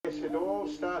it all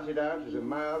started out as a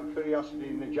mild curiosity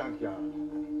in the junkyard.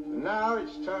 And now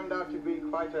it's turned out to be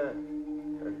quite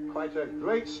a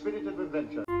great spirit of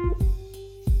adventure.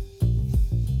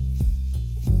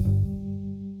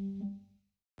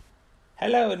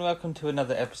 Hello and welcome to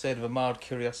another episode of A Mild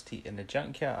Curiosity in the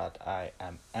Junkyard. I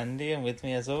am Andy and with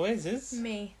me as always is...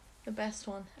 Me, the best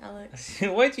one, Alex.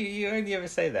 Why do you only ever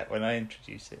say that when I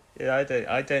introduce it?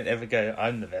 I don't ever go,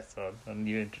 I'm the best one when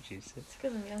you introduce it. It's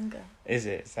because I'm younger. Is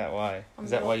it? Is that why? I'm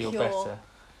Is that why you're pure. better?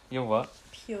 You're what?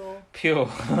 Pure. Pure.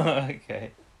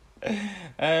 Okay.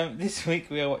 This week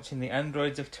we are watching The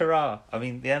Androids of Tara.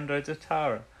 The Androids of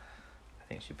Tara. I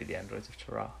think it should be The Androids of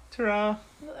Tara. Tara.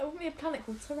 There wouldn't be a planet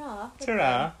called Tara.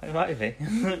 Tara. It might be.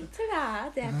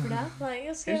 Tara, Deborah. Like,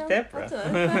 Who's Deborah? I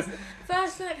don't know.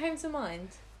 First thing that came to mind.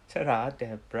 Ta-ra,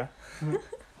 Deborah.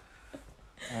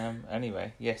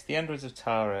 Anyway, yes, The Androids of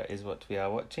Tara is what we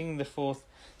are watching. The fourth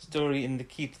story in the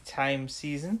Keep Time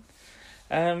season.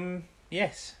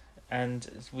 Yes,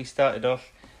 and we started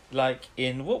off like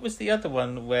in... What was the other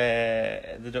one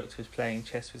where the Doctor was playing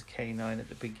chess with K9 at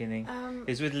the beginning?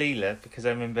 It was with Leela, because I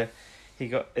remember he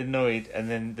got annoyed and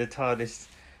then the TARDIS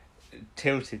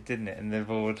tilted, didn't it? And the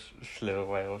board flew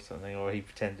away or something, or he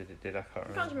pretended it did. I can't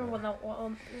remember. I can't remember what that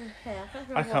was.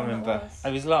 I can't remember.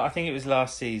 I think it was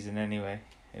last season anyway.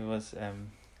 It was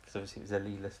because obviously it was a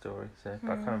Leela story, so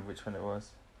but I can't remember which one it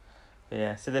was. But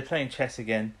yeah, so they're playing chess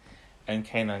again, and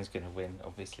K9's going to win,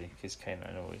 obviously, because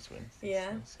K9 always wins.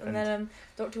 Yeah, and then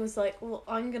Doctor was like, "Well,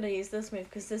 I'm going to use this move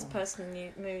because this person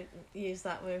used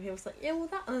that move." He was like, "Yeah, well,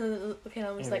 that."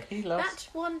 K9 was like, "That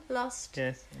one lost."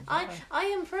 Yes. I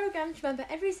am programmed to remember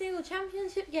every single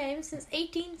championship game since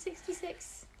 1866.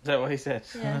 Is that what he said?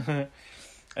 Yeah.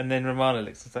 And then Romana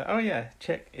looks and says, "Oh yeah,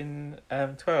 check in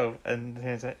 12," and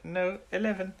he's like, "No,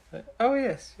 11." Like, "Oh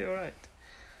yes, you're right."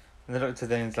 And the Doctor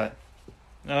then's like,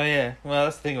 "Oh yeah, well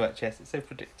that's the thing about chess, it's so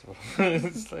predictable."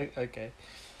 It's like, okay.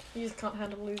 You just can't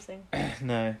handle losing.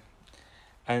 No.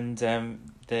 And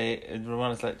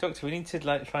Romana's like, "Doctor, we need to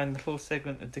like find the full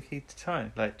segment of the Key to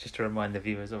Time," like just to remind the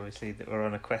viewers obviously that we're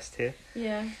on a quest here.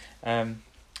 Yeah.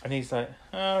 And he's like,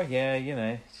 "Oh yeah, you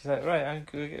know." She's like, "Right,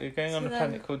 we're going on a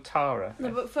planet called Tara."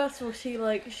 No, but first of all,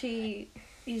 she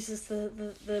uses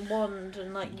the wand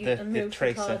and like and moves the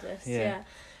tracer. TARDIS. Yeah.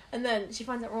 And then she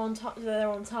finds out they're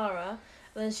on Tara.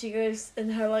 And then she goes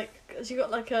in her she's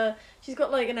got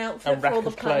an outfit for all the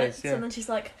planets, yeah. And then she's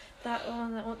like that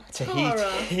one, Tara.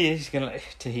 Yeah, she's gonna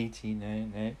like Tahiti,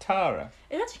 no, Tara.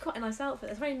 It's actually quite a nice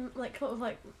outfit. It's very like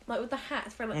with the hat,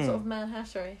 it's very like sort of Mad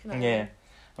Hattery. If you know what I mean.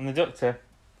 And the Doctor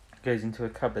goes into a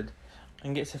cupboard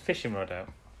and gets a fishing rod out.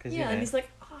 And he's like,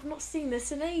 "Oh, I've not seen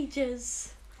this in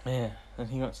ages." Yeah, and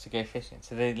he wants to go fishing.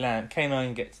 So they land.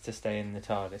 K9 gets to stay in the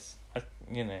TARDIS.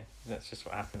 That's just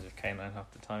what happens with K9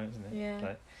 half the time, isn't it? Yeah.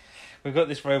 Like, we've got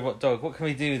this robot dog. What can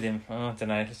we do with him? Oh, I don't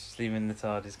know. Let's just leave him in the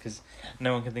TARDIS because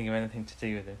no one can think of anything to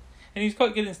do with him. And he's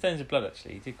quite good in Stones of Blood,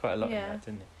 actually. He did quite a lot in that,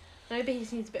 didn't he? Maybe he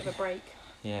just needs a bit of a break.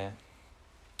 Yeah.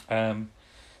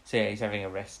 So yeah, he's having a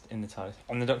rest in the TARDIS.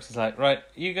 And the Doctor's like, "Right,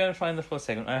 you go and find the fourth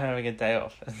segment. I'm having a day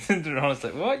off." And Ronald's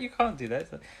like, "What? You can't do that."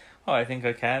 It's like, "Oh, I think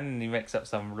I can." And he makes up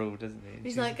some rule, doesn't he?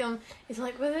 He's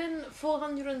like, within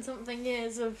 400 and something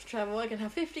years of travel, I can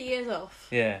have 50 years off.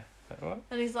 Yeah. Like, what?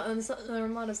 And he's like, and the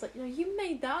reminder's like, "You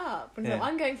made that up." And he's like,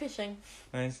 "I'm going fishing."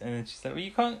 And then she's like, "Well,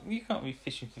 you can't be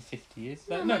fishing for 50 years."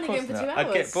 No, Like, I'm only going for 2 hours.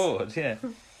 I'd get bored, yeah.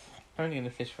 I'm only going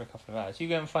to fish for a couple of hours. You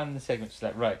go and find the segment. She's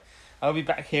like, "Right, I'll be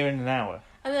back here in an hour."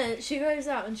 And then she goes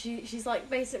out and she's like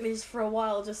basically just for a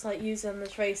while just like using the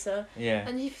tracer. Yeah.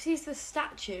 And she sees this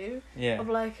statue of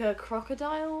like a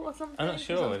crocodile or something. I'm not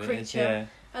sure what it is. Yeah.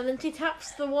 And then she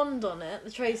taps the wand on it,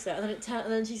 the tracer, and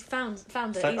then she's found it.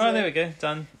 It's like, "Oh, there we go,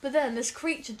 done." But then this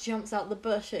creature jumps out the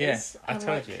bushes. Yeah, I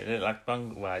told you it looked like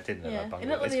Bungle. Well, it didn't look like Bungle.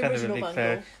 It looked like it's the kind of a original big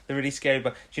Bungle. The really scary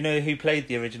Bungle. Do you know who played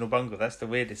the original Bungle? That's the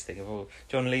weirdest thing of all.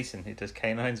 John Leeson, who does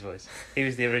K9's voice. He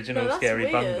was the original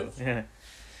scary Bungle. Yeah.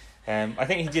 I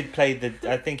think he did play I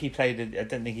don't think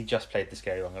he just played the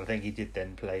scary Bungle. I think he did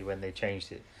then play when they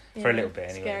changed it for a little bit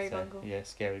anyway. Scary Bungle. Yeah,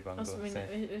 scary Bungle.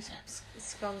 It was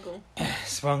Skungle.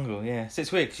 Swungle, yeah. So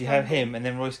it's weird because you have him and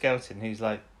then Roy Skelton, who's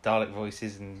like Dalek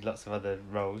voices and lots of other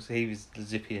roles. He was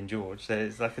Zippy and George, so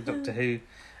it's like a Doctor Who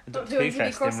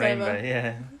cast in Rainbow,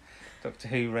 yeah. Doctor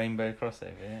Who Rainbow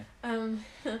crossover, yeah. And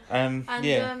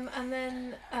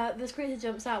then this creature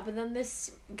jumps out, but then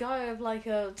this guy with like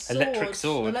a electric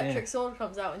sword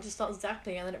comes out and just starts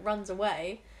zapping, and then it runs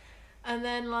away, and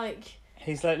then like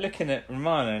he's like looking at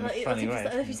Romana in a funny way.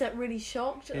 If he's like really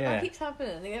shocked, that keeps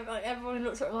happening. Like everyone who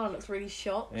looks at Romana looks really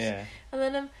shocked. Yeah.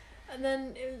 And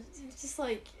then it was just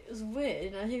like it was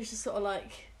weird, he was just sort of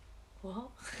like, what?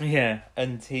 Yeah,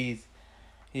 and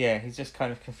he's just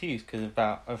kind of confused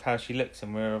of how she looks,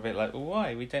 and we're a bit like, well,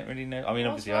 why? We don't really know. I mean,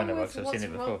 obviously I know because I've seen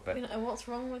it before, but what's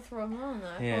wrong with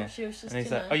Romana? Yeah, she was just, and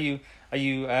he's like, are you?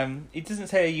 He doesn't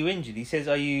say, are you injured? He says,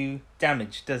 are you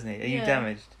damaged? Doesn't he? Are you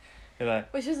damaged? You're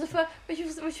like, which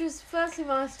was firstly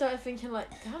when I started thinking like,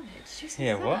 damaged. Who says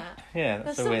that? What? Yeah,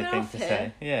 that's a weird thing to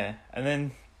say. Yeah, and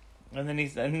then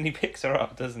he picks her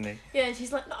up, doesn't he? Yeah, and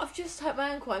she's like, no, I've just hurt my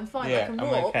ankle. I'm fine. Yeah, I can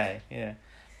I'm walk. okay. Yeah.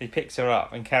 He picks her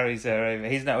up and carries her over.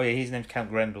 His name's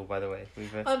Count Grendel, by the way.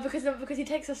 Because he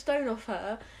takes a stone off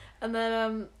her, and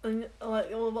then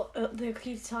like all the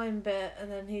keep time bit,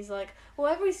 and then he's like,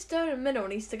 well, every stone and mineral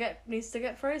needs to get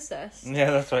processed. Yeah,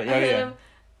 that's right. Yeah.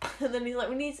 And then he's like,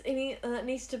 and that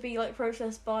needs to be like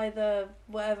processed by the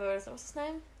whatever. What's his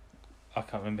name? I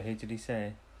can't remember. Who did he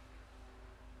say?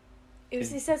 He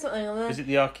said something. And then, was it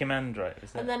the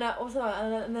Archimandrite? And then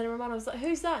and then Romana was like,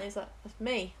 "Who's that?" And he's like, "That's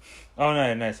me." Oh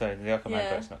no, sorry, the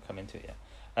Archimandrite's not come into it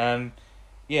yet.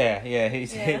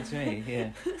 It's me. Yeah.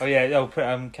 Oh yeah.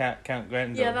 Count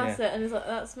Grendel. Yeah, that's it. And he's like,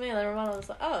 "That's me." And then Romana was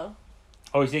like, "Oh."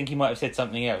 Oh, I think he might have said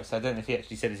something else. I don't know if he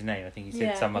actually said his name. I think he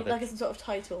said some other... like some sort of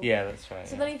title. Yeah, that's right.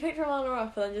 So then he picked Romana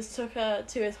up and then just took her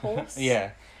to his horse.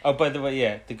 Yeah. Oh, by the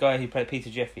way, the guy who played Peter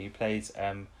Jeffrey, who plays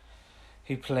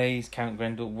Count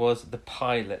Grendel, was the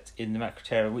pilot in the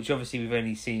Macroterra, which obviously we've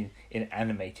only seen in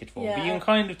animated form. Yeah. But you can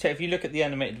kind of tell, if you look at the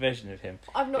animated version of him...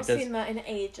 I've not seen that in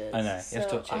ages. I know, you have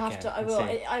to watch it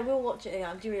again. I will watch it again.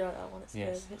 I do really like that one. It's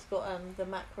good. It's got the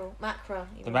mackerel.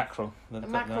 The mackerel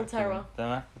terror. The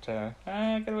mackerel terror.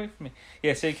 Get away from me.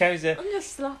 Yeah, so he carries her... I'm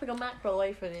just slapping a mackerel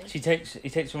away from you. He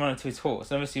takes Romana to his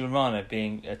horse. And obviously Romana,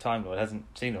 being a Time Lord, hasn't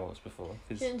seen a horse before.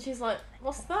 And she's like,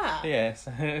 what's that? Yeah,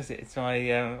 so it's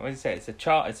my... what did he say? It's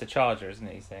a charger, isn't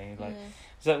it? He's saying, like... Yeah.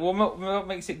 He's like, well, what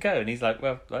makes it go? And he's like,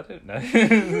 well, I don't know.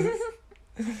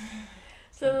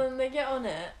 So then they get on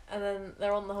it, and then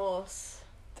they're on the horse.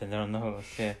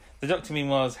 Yeah. The Doctor,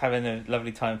 meanwhile, is having a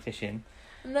lovely time fishing.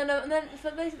 And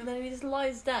then he just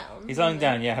lies down. He's lying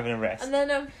down, having a rest. And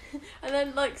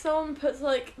then like someone puts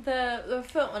like their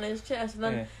foot on his chest,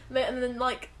 and then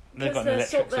like they've got the an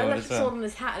electric sword on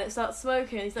his hat, and it starts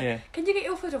smoking. And he's like, "Can you get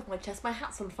your foot off my chest? My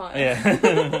hat's on fire."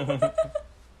 Yeah.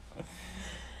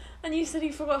 And you said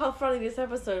you forgot how funny this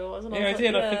episode was. And I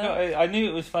did. I forgot. I knew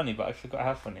it was funny, but I forgot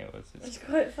how funny it was. It's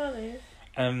quite funny.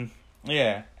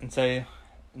 Yeah, and so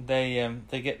they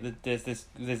get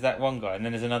there's that one guy, and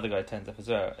then there's another guy turns up as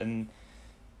well, and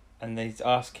they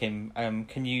ask him,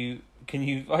 can you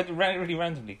really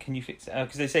randomly, can you fix it?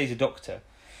 Because they say he's a doctor.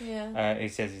 Yeah. He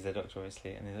says he's a doctor,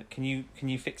 obviously, and he's like, can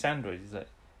you fix androids? He's like,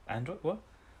 android? What?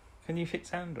 Can you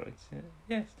fix androids?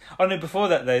 Yes. Oh no! Before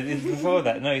that though,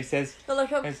 no, he says. But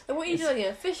like, what are you doing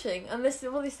here? Fishing? And this,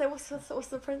 what do they say? What's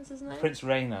the prince's name? Prince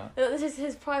Reynard. This is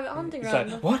his private hunting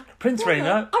ground. Like, what? Prince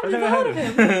Reynard? I've never heard of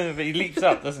him. But he leaps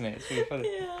up, doesn't it? It's really funny.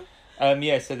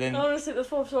 Yeah. So then. Honestly, the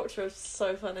Fourth Doctor is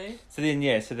so funny. So then,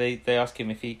 so they ask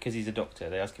him if he, because he's a doctor,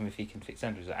 they ask him if he can fix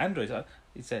androids. Like, androids?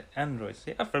 He said androids.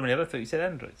 Yeah, for a minute I thought you said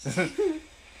androids.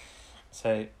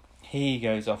 So he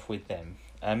goes off with them.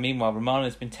 Meanwhile,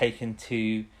 Romana's been taken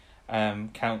to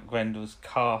Count Grendel's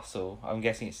castle. I'm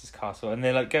guessing it's his castle, and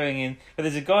they're like going in. But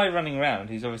there's a guy running around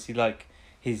who's obviously like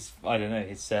his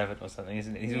servant or something,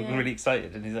 isn't it? He's really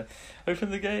excited, and he's like, "Open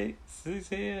the gates! Who's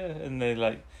here?" And they're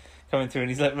like coming through,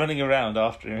 and he's like running around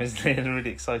after him, isn't he, in a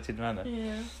really excited manner.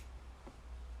 Yeah.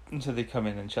 And so they come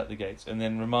in and shut the gates, and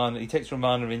then he takes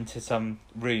Romana into some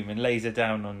room and lays her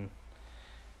down on.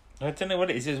 I don't know what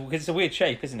it is. It's a weird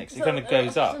shape, isn't it? Because it kind of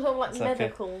goes up. Sort of like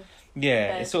medical.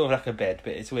 Bed. It's sort of like a bed,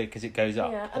 but it's weird because it goes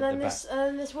up. Yeah, and then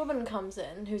this woman comes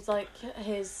in who's like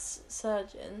his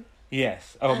surgeon.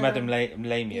 Yes. Oh, Madame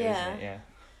Lamia, isn't it? Yeah.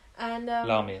 And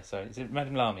Lamia, sorry. Is it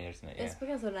Madame Lamia, isn't it? Yeah. It's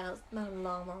because of Madame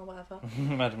Lama or whatever.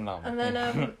 Madame Lama. And then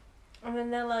and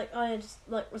then they're like, "Oh, yeah, just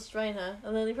like restrain her."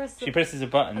 And then she presses a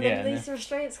button, and then these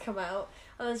restraints come out,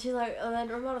 and then she's like, and then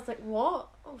Romana's like, "What?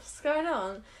 What's going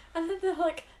on?" And then they're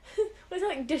like, they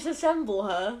like disassemble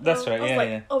her. That's right.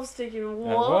 I was thinking,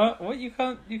 what? What? You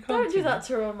can't. Don't do that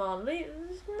to Romana.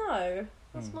 No,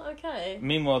 that's not okay.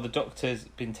 Meanwhile, the Doctor's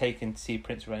been taken to see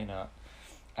Prince Reynard,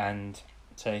 and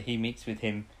so he meets with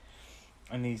him.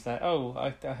 And he's like, "Oh,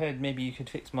 I heard maybe you could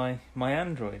fix my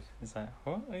android." He's like,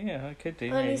 "What? Oh, yeah, I could do."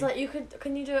 And he's like,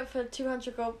 can you do it for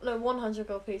 100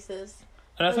 gold pieces?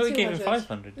 And I thought he gave him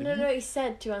 500. No, he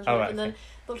said 200. Oh, right, and then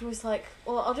the Doctor was like,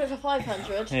 "Well, I'll do it for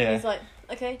 500." And he's like,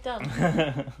 "Okay, done."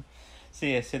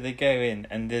 So they go in,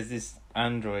 and there's this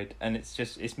android, and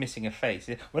it's missing a face.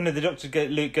 When the Doctor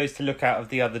goes to look out of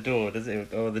the other door, does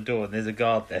it, or the door, and there's a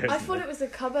guard there. I thought it was a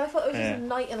cupboard. I thought it was just a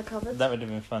knight in a cupboard. That would have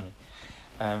been funny.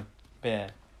 But yeah.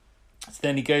 So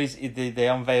then he goes. They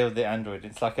unveil the android.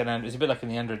 It's like it's a bit like in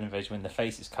the Android Invasion when the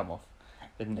faces come off,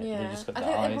 isn't it? Yeah, They just got I the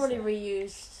think eyes they probably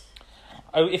reused.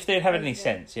 Oh, if they'd have any Yeah.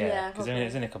 sense, yeah. Yeah, Because I mean, it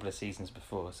was in a couple of seasons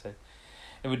before, so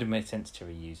it would have made sense to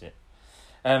reuse it.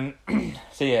 So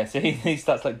he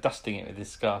starts like dusting it with his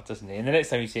scarf, doesn't he? And the next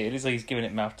time you see it, it looks like he's giving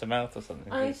it mouth to mouth or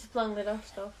something. I just flung the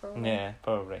dust off. Probably. Yeah,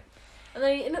 probably. And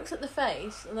then he looks at the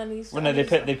face, and then he's. Well, no, they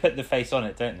put the face on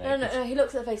it, don't they? No. He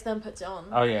looks at the face, then puts it on.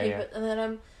 Oh yeah.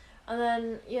 And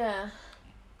then yeah.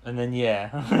 And then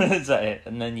yeah, is that it?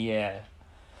 And then yeah,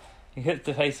 he puts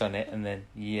the face on it, and then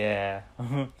yeah.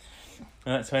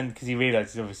 And that's when, because he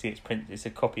realises obviously it's a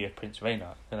copy of Prince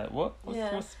Reynard. They're like, what? And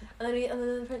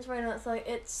then Prince Reynard's like,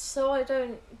 it's so I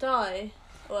don't die.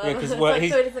 Well, yeah, because so he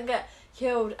doesn't get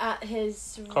killed at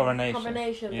his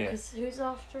coronation yeah. Because who's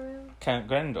after him? Count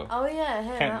Grendel. Oh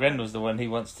yeah, Count Grendel's the one who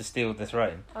wants to steal the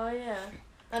throne. Oh yeah.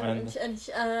 And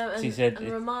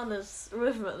Romana's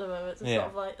with him at the moment. It's sort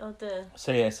of like, oh dear.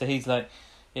 So he's like,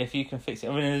 yeah, if you can fix it.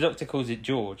 I mean, the Doctor calls it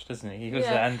George, doesn't he? He calls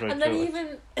the android and then George.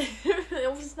 even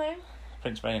what's his name?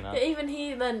 Prince Reynard. Yeah, even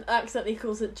he then accidentally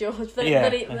calls it George. Then he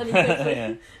fixes it.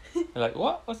 Yeah. They're like,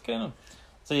 what? What's going on?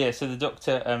 So the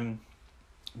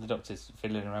Doctor's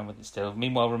fiddling around with it still.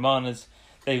 Meanwhile,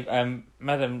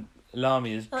 Madame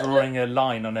Lamy is drawing a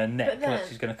line on her neck like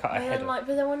she's going to cut her head off.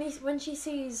 But then when she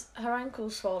sees her ankle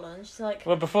swollen, she's like...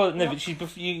 Well, but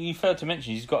you failed to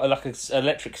mention she's got an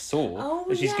electric saw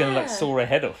that she's going to saw her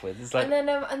head off with. It's like...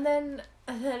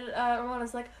 And then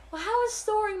Romana's like, well, how is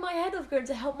sawing my head off going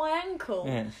to help my ankle?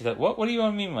 Yeah, she's like, what do you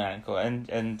want to mean my ankle?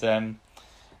 And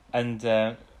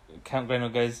Count Grendel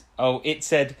goes, oh, it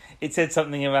said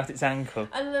something about its ankle.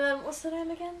 And then what's her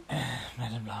name again?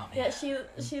 Madame Lamy. Yeah,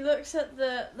 she looks at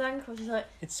the ankle. She's like,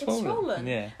 it's swollen.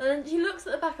 Yeah. And then she looks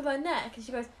at the back of her neck and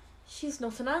she goes, she's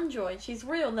not an android. She's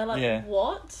real. And they're like,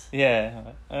 what?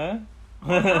 Yeah. How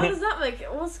does that make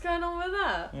it? What's going on with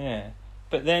that? Yeah.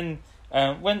 But then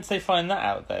once they find that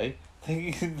out, though,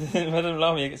 Madame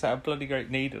Lamy gets out a bloody great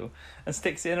needle and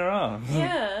sticks it in her arm.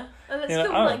 Yeah, and it's filled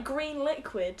with like green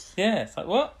liquid. Yeah, it's like,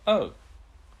 what? Oh.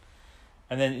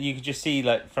 And then you could just see,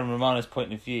 like, from Romana's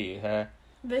point of view, her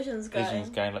vision's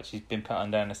going like she's been put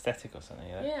under anaesthetic or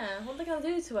something. Like. Yeah, what are they going to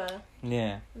do to her?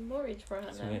 Yeah. I'm worried for her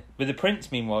now. But the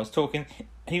prince, meanwhile, was talking.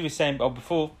 He was saying,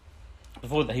 before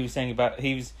that, he was saying about,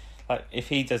 he was like, if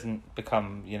he doesn't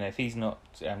become, if he's not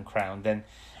crowned, then.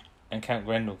 And Count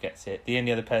Grendel gets it. The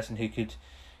only other person who could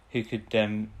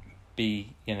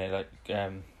be,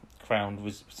 crowned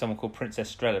was someone called Princess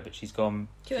Estrella, but she's gone.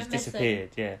 She's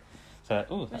disappeared. Yeah.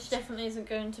 So, which definitely isn't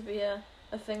going to be a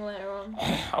thing later on.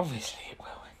 Obviously, it will.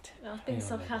 I was being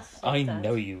sarcastic. I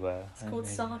know you were. It's called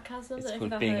sarcasm. It's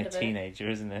called being a teenager,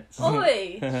 isn't it?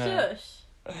 Oi, shush.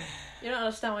 You don't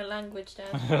understand my language,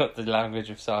 Dan. The language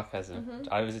of sarcasm.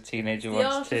 Mm-hmm. I was a teenager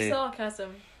once too. The art of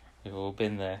sarcasm. We've all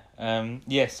been there.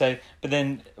 But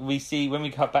then we see, when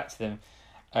we cut back to them,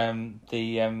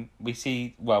 we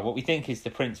see, what we think is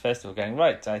the prince first of all going,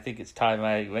 right, I think it's time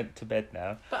I went to bed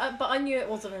now. But I knew it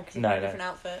wasn't him because he had a different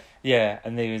outfit. Yeah,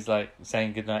 and he was like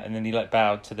saying goodnight, and then he like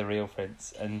bowed to the real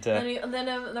prince. And then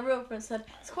the real prince said,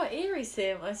 it's quite eerie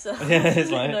seeing myself. Yeah, it's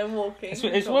like, walking.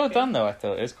 It's well done though, I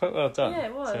thought. It was quite well done. Yeah,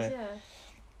 it was, yeah.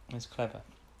 It was clever.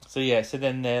 So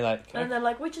then they're like... And they're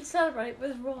like, we should celebrate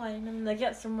with wine. And they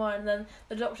get some wine, and then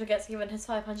the Doctor gets given his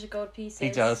 500 gold pieces. He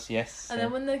does, yes. And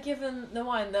then when they're given the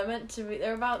wine, they're about to do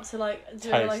toast. like a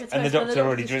toast. And the Doctor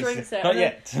already drinks it. Not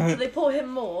yet. So they pour him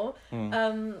more.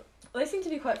 They seem to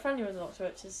be quite friendly with the Doctor,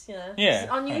 which is,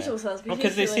 unusual for us.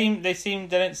 Because they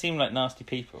don't seem like nasty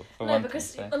people.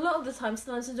 Because a lot of the time,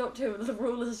 sometimes the Doctor, the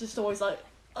rule is just always like,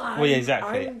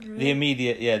 exactly. Angry. The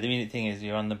immediate thing is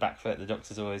you're on the back foot. The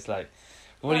Doctor's always like,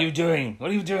 what are you doing? What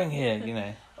are you doing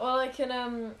here? Or like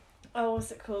in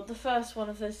what's it called? The first one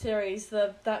of the series,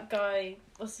 that guy,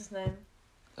 what's his name?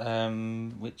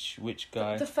 Which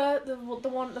guy? The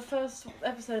first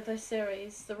episode of this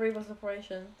series, the Rebirth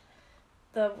Operation.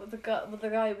 The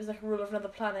guy who was like a ruler of another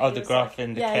planet. Oh, the Graf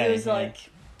in Decay. Yeah, he was like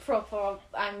proper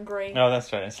angry. Oh,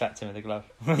 that's right. I slapped him with a glove,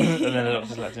 and then the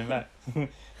Doctor slapped him back.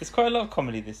 There's quite a lot of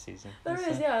comedy this season. There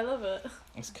is, yeah, I love it.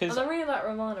 And I really like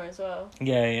Romana as well.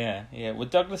 Yeah. Well,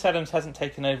 Douglas Adams hasn't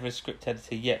taken over as script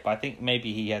editor yet, but I think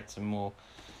maybe he had some more.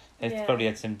 He's probably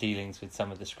had some dealings with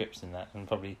some of the scripts and that, and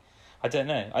probably. I don't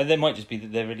know. There might just be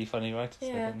that they're really funny writers.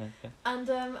 Yeah. And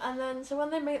then so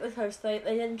when they make the toast, they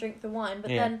then drink the wine. But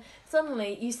then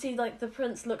suddenly you see like the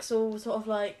prince looks all sort of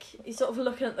like he's sort of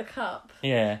looking at the cup.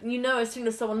 Yeah. And as soon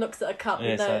as someone looks at a cup,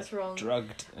 you know it's wrong.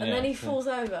 Drugged. And then he falls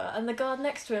over, and the guard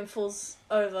next to him falls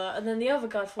over, and then the other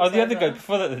guy falls over. Oh, the other guy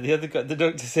before that. The other guy. The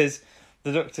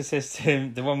doctor says to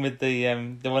him, the one with the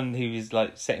one who is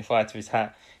like setting fire to his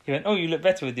hat. he went, "Oh, you look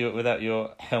better without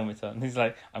your helmet on." He's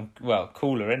like, "I'm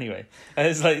cooler anyway." And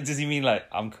it's like, does he mean like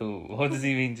I'm cool, or does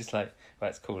he mean just like, well,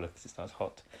 it's cooler because it's not as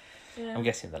hot? Yeah. I'm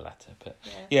guessing the latter, but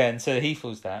yeah. And so he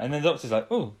falls down, and then the doctor's like,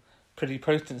 "Oh, pretty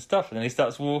potent stuff," and then he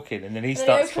starts walking, and then he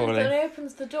starts falling. Then he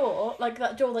opens the door, like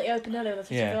that door that he opened earlier with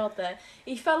the guard there.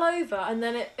 He fell over, and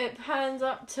then it pans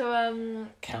up to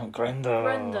Count Grendel.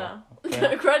 Grendel.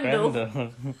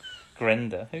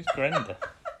 Grenda. Who's Grenda?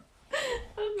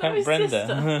 Count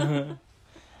Brenda.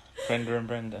 Grenda and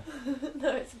Brenda.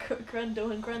 No, it's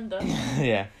Grendel and Grenda.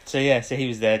 Yeah. So he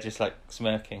was there just like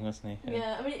smirking, wasn't he?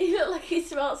 Yeah, I mean, he looked like he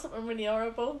smelled something really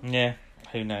horrible. Yeah.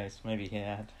 Who knows? Maybe he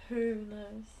had. Who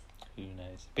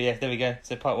knows? But yeah, there we go.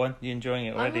 So part 1, you enjoying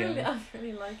it already? I'm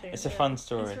really liking it. It's a fun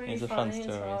story. It's a fun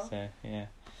story. Well. So yeah.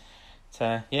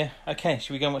 So yeah. Okay,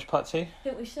 should we go and watch part 2? I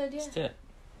think we should. Yeah. Let's do it.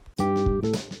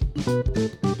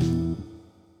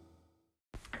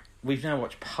 We've now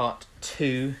watched part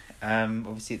 2.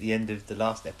 Obviously, at the end of the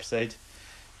last episode,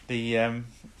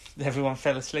 everyone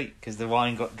fell asleep because the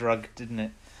wine got drugged, didn't it?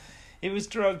 It was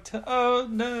drugged. Oh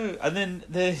no! And then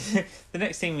the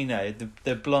next thing we know,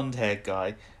 the blonde haired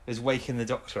guy was waking the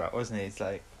doctor up, wasn't he? He's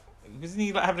like, wasn't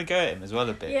he like having a go at him as well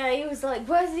a bit? Yeah, he was like,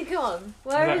 "Where's he gone?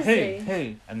 Where is he?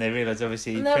 Who?" And they realised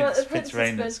obviously Prince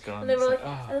Rainet's gone. And they were like,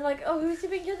 and they're like, "Oh, who's he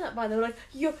been kidnapped by?" And they were like,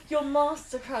 "Your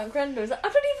master, Count Grendel." Like, I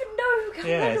don't even know who Count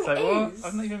Grendel it's like, is. What?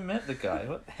 I've not even met the guy.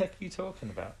 What the heck are you talking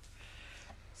about?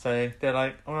 So they're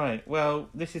like, "All right, well,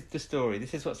 this is the story.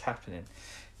 This is what's happening.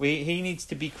 He needs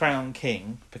to be crowned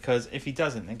king, because if he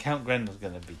doesn't, then Count Grendel's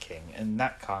going to be king, and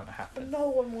that can't happen." But no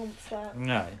one wants that.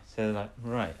 No. So they're like,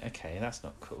 right, okay, that's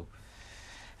not cool.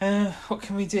 What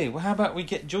can we do? Well, how about we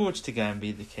get George to go and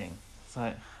be the king? It's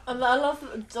like, and I love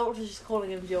that the doctor's just calling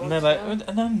him George. And they're like,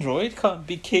 an android can't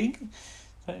be king?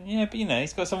 So, yeah, but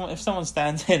he's got someone. If someone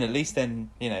stands in, at least then,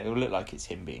 it'll look like it's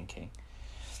him being king.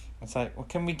 It's like, well,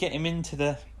 can we get him into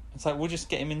the... It's like, we'll just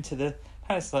get him into the...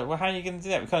 It's like, well, how are you going to do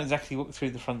that? We can't exactly walk through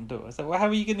the front door. It's like, well, how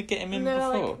are you going to get him in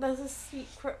before? Like, there's a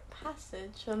secret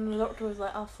passage, and the doctor was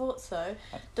like, I thought so.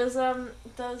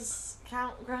 Does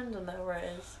Count Grendel know where it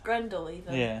is? Grendel,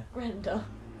 even. Yeah. Grendel.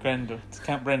 Does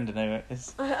Count Brenda know where it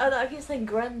is? I keep saying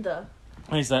Grenda.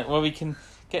 And he's like, well, we can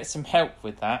get some help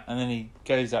with that. And then he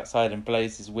goes outside and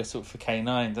blows his whistle for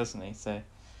K9, doesn't he? So,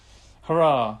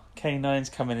 hurrah! K9's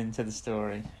coming into the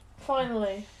story.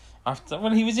 Finally.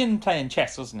 He was in playing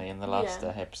chess, wasn't he, in the last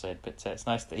episode? But it's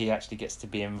nice that he actually gets to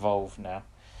be involved now.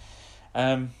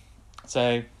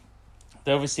 So,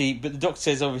 but the doctor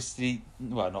says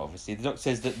not obviously. The doctor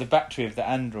says that the battery of the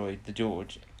android, the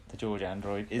George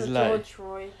android, is low. The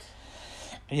George-roid.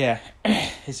 Yeah,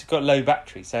 it's got low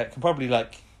battery, so it can probably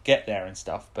get there and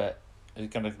stuff, but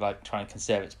it's going to try and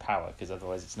conserve its power, because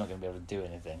otherwise it's not going to be able to do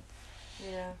anything.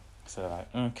 Yeah. So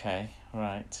okay,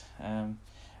 right.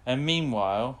 And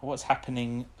meanwhile, what's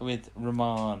happening with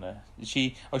Romana?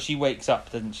 She wakes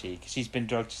up, doesn't she? Because she's been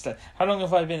drugged. She's like, how long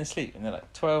have I been asleep? And they're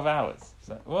like, 12 hours. It's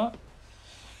like, what?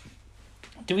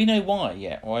 Do we know why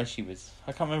yet? Why she was...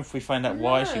 I can't remember if we find out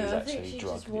why she was actually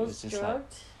drugged. It was just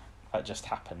drugged. That just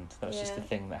happened. That was just a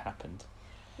thing that happened.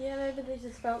 Yeah, maybe they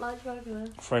just felt like drugging her.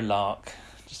 For a lark.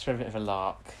 Just for a bit of a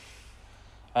lark.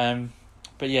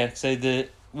 But yeah, so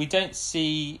we don't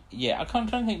see... Yeah, I can't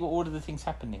try and think what order the thing's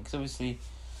happening, because obviously...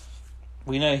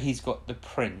 We know he's got the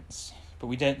prince, but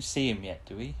we don't see him yet,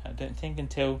 do we? I don't think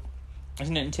until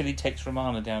he takes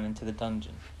Romana down into the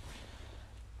dungeon.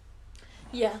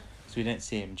 Yeah. So we don't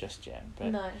see him just yet.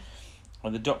 But, no.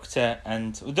 Well, the doctor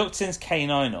sends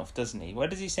K9 off, doesn't he? Where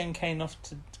does he send K9 off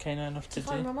to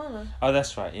find Romana. Oh,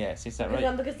 that's right. Yes, is that right?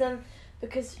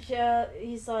 Because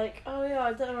he's like, oh yeah,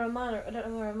 I don't know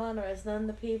where Romana is. And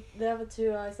then the other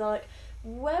two guys are like,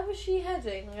 where was she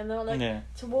heading? And they were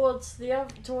like, towards the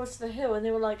hill. And they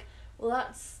were like, well,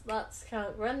 that's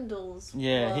Count Grendel's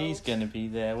world. He's gonna be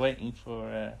there waiting for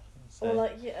her. So. Or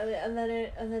and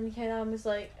then K9 was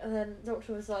like, and then the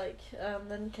doctor was like,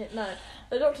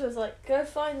 the doctor was like, go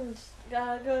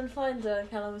and find her.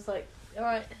 K9 was like, all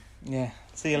right. Yeah.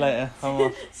 See you later.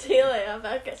 See you later. I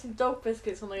better get some dog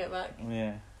biscuits when I get back.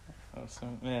 Yeah. Or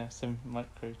some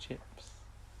microchips.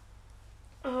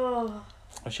 Oh.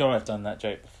 I'm sure I've done that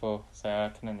joke before, so I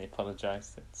can only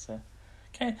apologise.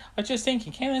 I was just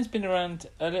thinking, K9's been around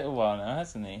a little while now,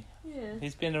 hasn't he? Yeah.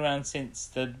 He's been around since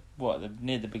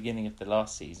near the beginning of the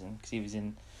last season, because he was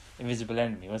in Invisible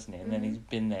Enemy, wasn't he? And then he's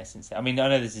been there since then. I mean, I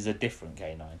know this is a different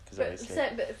K9, because obviously...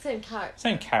 Same character.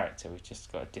 Same character, we've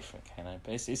just got a different K9.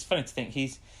 But it's funny to think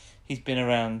he's been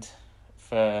around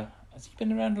for... Has he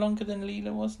been around longer than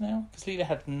Leela was now? Because Leela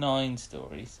had 9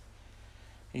 stories.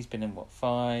 He's been in,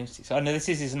 5, 6... Oh, no, this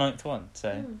is his 9th one,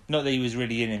 so... Not that he was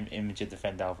really in Image of the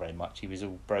Fendal very much. He was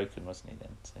all broken, wasn't he,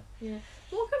 then? So. Yeah.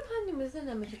 What companion was in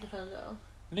Image of the Fendal?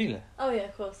 Leela. Oh, yeah,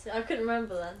 of course. I couldn't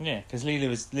remember then. Yeah, because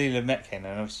Leela met K9, and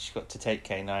obviously she got to take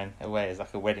K9 away as,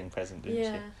 like, a wedding present,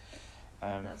 didn't she?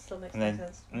 That still makes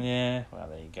sense. Yeah, well,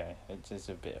 there you go. It's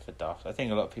a bit of a daft. I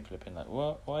think a lot of people have been like,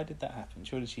 "What? Why did that happen?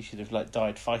 Surely she should have, like,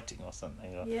 died fighting or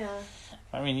something." Or, yeah.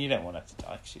 I mean, you don't want her to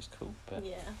die because she's cool, but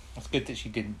it's good that she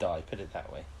didn't die, put it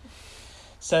that way.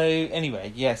 So,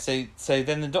 anyway, yeah, so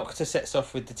then the Doctor sets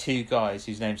off with the 2 guys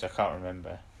whose names I can't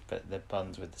remember, but they're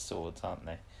buns with the swords, aren't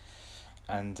they?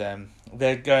 And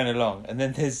they're going along, and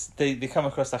then they come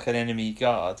across, like, an enemy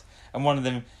guard, and one of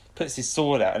them puts his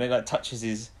sword out, and it, like, touches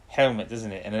his helmet,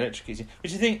 doesn't it, and electrocutes you,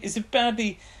 which I think is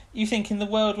you think in the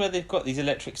world where they've got these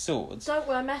electric swords, don't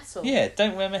wear metal. Yeah,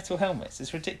 don't wear metal helmets.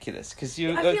 It's ridiculous because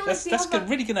that's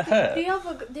really going to hurt. The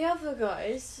other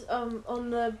guys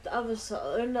on the other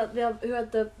side, who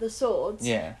had the swords,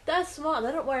 they're smart.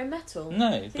 They're not wearing metal.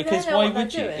 No, because why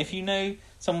would you? If you know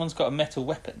someone's got a metal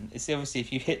weapon, it's obviously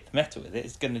if you hit the metal with it,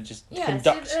 it's going to just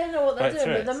conduct. So they know what they're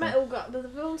doing. But the metal the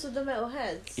ones with the metal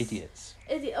heads, idiots.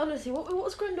 Honestly,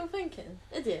 what's Grendel thinking?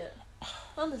 Idiot.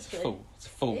 Honestly, it's a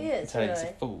fool. He is, really. It's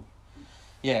a fool.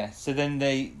 Yeah. So then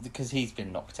because he's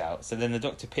been knocked out. So then the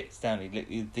Doctor picks down.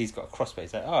 He's got a crossbow.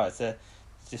 He's like, it's a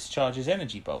discharges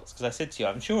energy bolts. Because I said to you,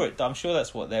 I'm sure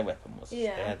that's what their weapon was.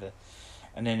 Yeah. They had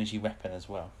an energy weapon as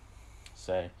well.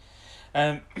 So,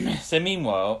 so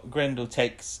meanwhile, Grendel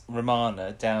takes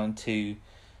Romana down to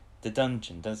the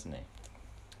dungeon, doesn't he?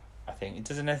 I think.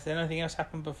 Doesn't anything else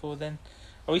happen before then?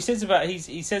 Oh, he says about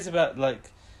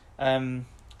like,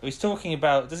 he's talking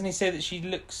about. Doesn't he say that she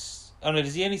looks? Oh no,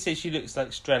 does he only say she looks like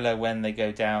Strella when they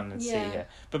go down and see her?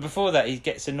 But before that, he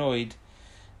gets annoyed.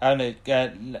 Oh no,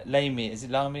 Lamia, is it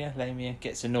Lamia? Lamia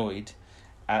gets annoyed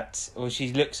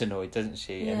she looks annoyed, doesn't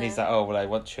she? Yeah. And he's like, oh well, I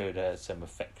once showed her some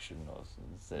affection, or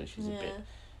so she's a bit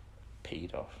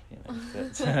peed off,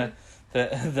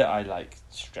 that I like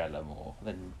Strella more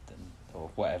than or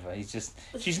whatever.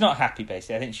 She's not happy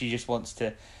basically. I think she just wants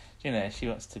to,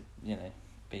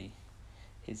 be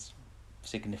his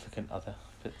significant other,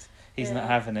 but he's not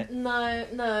having it. No,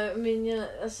 I mean,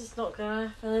 that's just not gonna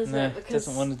happen, is it? Because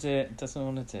doesn't want to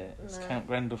do it. It's Count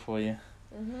Grendel for you.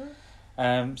 Mhm.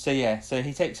 So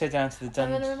he takes her down to the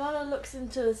dungeon. And then Romana looks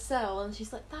into the cell and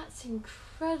she's like, "That's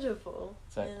incredible."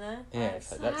 So, that's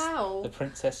the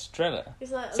Princess Strella.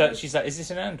 Like, so she's like, "Is this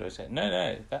an android?" Like,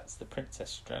 no, that's the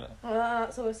Princess Strella.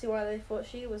 That's obviously why they thought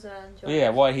she was an android. Well, yeah,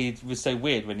 why he was so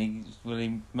weird when he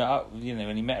met up,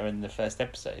 when he met her in the first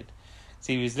episode.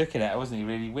 So he was looking at her, wasn't he?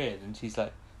 Really weird, and she's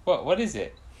like, "What is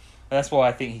it?" And that's why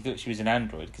I think he thought she was an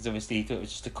android, because obviously he thought it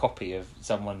was just a copy of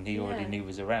someone he already knew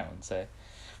was around. So,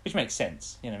 which makes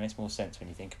sense. Makes more sense when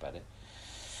you think about it.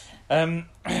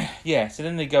 So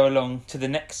then they go along to the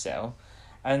next cell,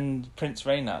 and Prince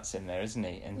Reynard's in there, isn't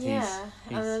he? And he's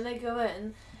and then they go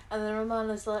in, and then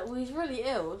Romana's like, "Well, he's really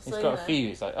ill." So, he's got a fever.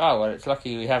 He's like, "Oh, well, it's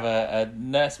lucky we have a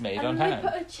nursemaid on hand." And they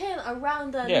put a chain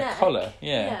around her neck. Yeah, collar.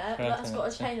 That's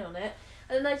got a chain on it.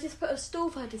 And they just put a stool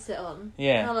for her to sit on.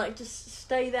 Yeah. And like just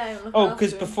stay there and look after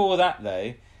because before that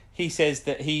though, he says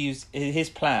that his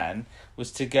plan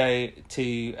was to go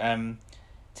to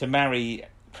marry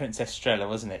Princess Strella,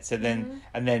 wasn't it? So then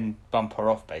and then bump her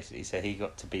off basically. So he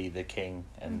got to be the king,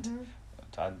 and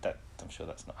I'm sure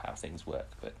that's not how things work,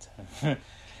 but.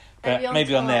 But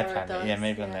maybe on their planet,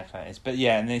 maybe on their planet. But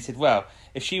and then he said, well,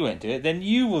 if she won't do it, then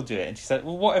you will do it. And she's like,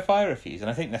 well, what if I refuse? And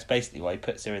I think that's basically why he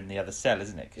puts her in the other cell,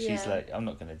 isn't it? Because she's like, I'm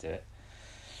not going to do it.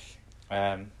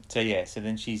 So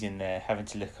then she's in there having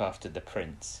to look after the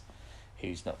prince,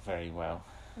 who's not very well.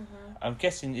 I'm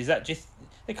guessing, is that just...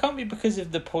 It can't be because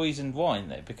of the poisoned wine,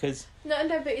 though, because... No,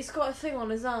 but he's got a thing on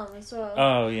his arm as well.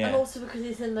 Oh, yeah. And also because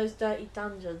he's in those dirty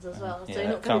dungeons as well, so you're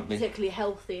not going to be particularly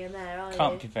healthy in there, are you?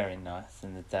 Can't be very nice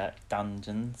in the dark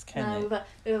dungeons, can it? No,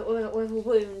 with a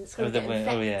wound, it's going to get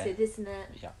infected, isn't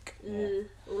it? Yuck. Yeah.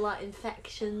 Like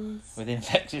infections.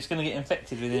 It's going to get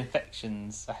infected with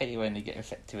infections. I hate it when you get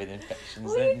infected with infections.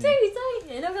 Well, you do, don't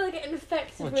you? You're not going to get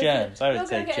infected with... germs, I would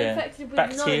say germs.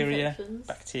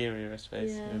 Bacteria, I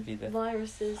suppose. Yeah. Would be the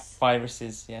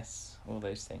Viruses, yes. All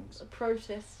those things.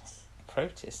 Protists.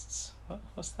 Protists?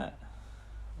 What's that?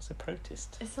 What's a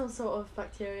protist? It's some sort of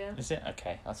bacteria. Is it?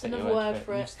 Okay, I'll take your word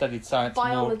for it. You've studied science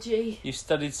Biology. You've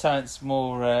studied science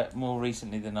more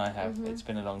recently than I have. It's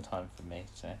been a long time for me,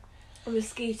 so...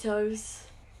 Mosquitoes.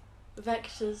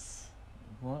 Vectors.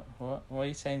 What are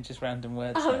you saying? Just random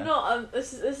words? I'm not.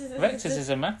 This is Vectors is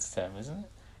a maths term, isn't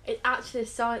it? It's actually a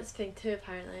science thing too,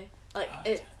 apparently. Like,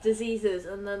 it's diseases,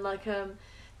 and then, like,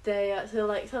 they so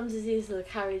like some diseases are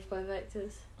carried by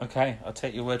vectors. Okay, I'll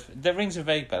take your word for it. That rings a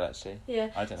vague bell, actually. Yeah.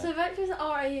 I don't know. So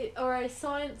vectors are a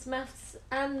science, maths,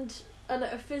 and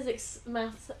a physics,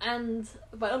 maths, and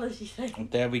biology thing.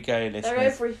 There we go, listeners. They're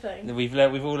everything.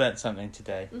 We've all learnt something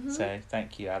today. Mm-hmm. So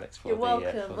thank you, Alex, for You're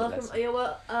welcome. the Welcome. lesson.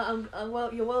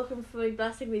 You're welcome for me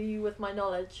blessing you with my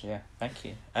knowledge. Yeah, thank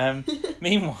you.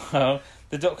 Meanwhile,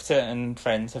 the Doctor and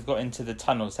friends have got into the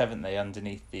tunnels, haven't they?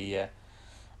 Underneath the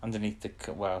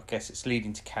well, I guess it's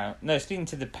leading to it's leading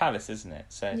to the palace, isn't it?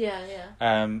 So yeah.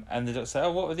 And the Doctor said,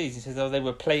 "Oh, what were these?" He says, "Oh, they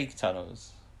were plague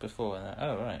tunnels before." And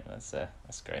oh, right, that's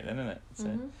great, then, isn't it?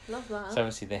 So, love that. So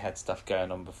obviously they had stuff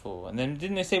going on before, and then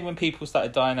didn't they say when people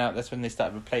started dying out, that's when they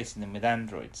started replacing them with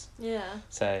androids? Yeah.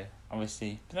 So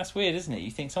obviously, but that's weird, isn't it? You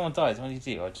think someone dies, what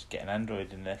do? I just get an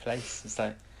android in their place. It's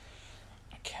like,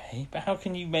 okay, but how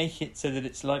can you make it so that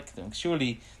it's like them?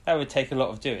 Surely that would take a lot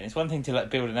of doing. It's one thing to like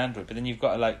build an android, but then you've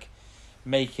got to like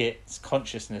make its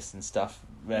consciousness and stuff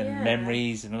and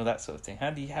memories and all that sort of thing.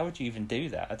 How would you even do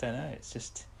that? I don't know.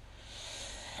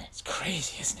 It's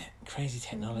crazy, isn't it? Crazy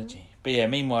technology. Mm-hmm. But yeah,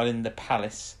 meanwhile in the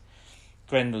palace,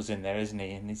 Grendel's in there, isn't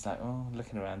he? And he's like, oh,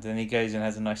 looking around. And then he goes and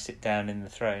has a nice sit down in the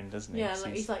throne, doesn't he? Yeah,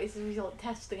 like he's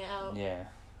testing it out. Yeah.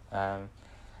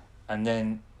 And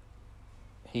then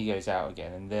he goes out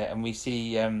again, and we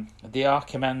see the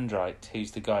Archimandrite,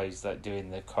 who's the guy who's like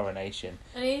doing the coronation.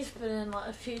 And he's been in like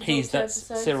a few. That's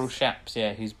Cyril Shaps,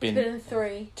 yeah, who's been in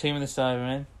 3. Tomb of the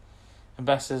Cybermen,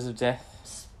 Ambassadors of Death,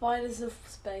 Spiders of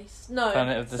Space. No,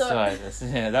 Planet of the Spiders.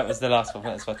 Yeah, that was the last one.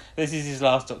 This is his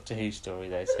last Doctor Who story,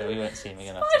 though, so we won't see him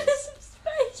again after this. Spiders of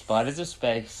Space. Spiders of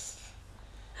Space.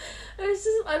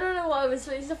 I don't know why it's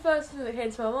the first thing that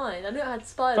came to my mind. I knew it had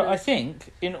spiders. But I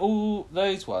think in all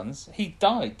those ones, he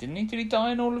died, didn't he? Did he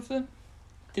die in all of them?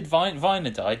 Did Viner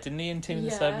died, didn't he? In Tomb of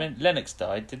the Cybermen, Lennox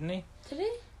died, didn't he? Did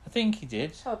he? I think he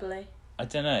did. Probably. I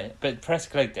don't know, but Professor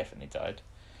Clegg definitely died.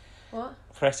 What?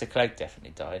 Professor Clegg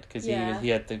definitely died because he had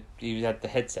the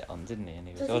headset on, didn't he? And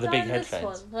he was the big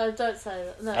headphones. No, don't say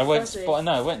that. No, I won't spoil.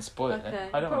 No, I won't spoil it.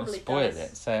 I don't want to spoil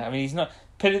it. So I mean, he's not.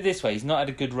 Put it this way, he's not had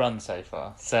a good run so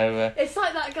far. So it's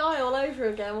like that guy all over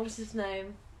again. What's his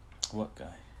name? What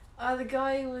guy? The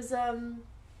guy who was that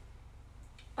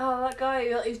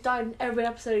guy who's died in every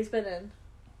episode he's been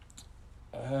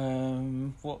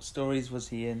in. What stories was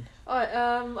he in?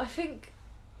 I think.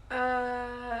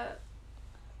 The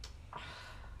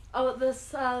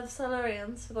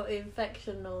Solarians got the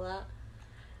infection and all that,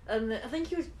 and I think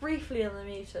he was briefly in the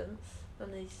Mutants.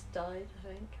 And he died,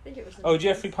 I think it was...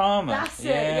 Jeffrey Palmer. That's it,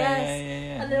 yes.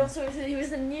 Yeah. And then also he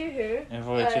was in New Who. In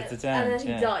Voyage of the Damned, and then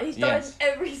he died. He's died in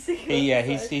every single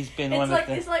episode. He's been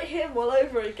it's like him all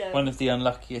over again. One of the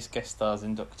unluckiest guest stars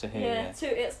in Doctor Who. Yeah.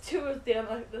 There's two of the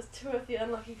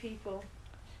unlucky people.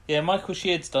 Yeah, Michael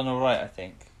Sheard's done alright, I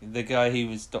think. The guy who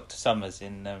was Dr. Summers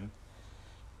in Mind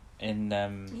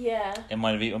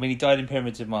of Evil. I mean, he died in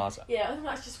Pyramids of Mars. Yeah, I think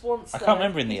that's just once. I can't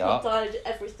remember in the Ark. Died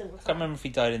every single time. I can't remember if he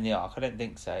died in the Ark. I don't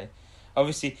think so.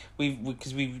 Obviously,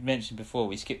 because we mentioned before,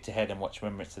 we skipped ahead and watched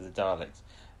Remembrance of the Daleks,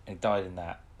 and he died in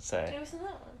that. So he was in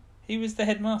that one. He was the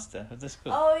headmaster of the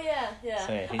school. Oh yeah.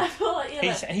 So, I feel like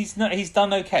he's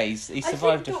done okay. He's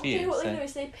survived a few. What they do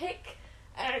is they pick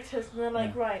actors and they're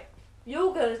like, right,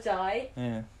 you're gonna die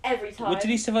every time. Well,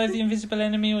 did he survive the invisible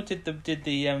enemy, or did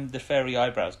the fairy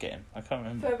eyebrows get him? I can't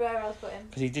remember. Fairy eyebrows got him.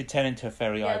 Because he did turn into a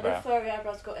fairy eyebrow. Yeah, the fairy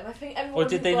eyebrows got him. I think everyone. Or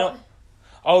did they not?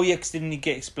 Oh yeah, because didn't he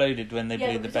get exploded when they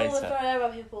blew the base up? Yeah, all the fairy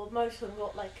eyebrow people, most of them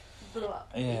got blew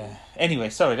up. Yeah. Anyway,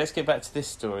 sorry. Let's get back to this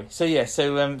story. So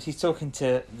he's talking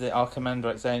to the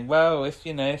Archimandrite, saying, "Well, if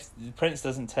the prince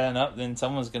doesn't turn up, then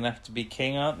someone's going to have to be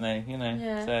king, aren't they?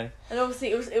 Yeah. So and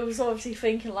obviously it was obviously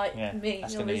thinking like me,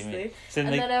 that's obviously. Me. So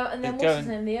and then what's his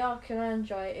name? The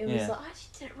Archimandrite. It was like I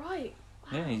actually did it right.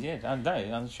 Wow. Yeah, he did. I know.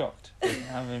 I'm shocked.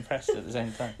 I'm impressed at the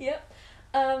same time. Yep.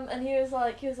 And he was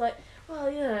like, well,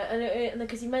 and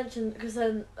because he mentioned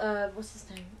then what's his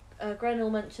name? Grendel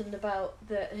mentioned about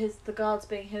the guards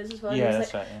being his as well. Yeah, he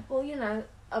was that's right. Yeah. Well,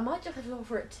 I might just have to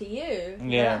offer it to you.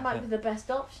 Yeah, that might be the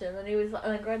best option. And he was like,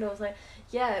 and then Grendel was like,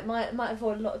 yeah, it might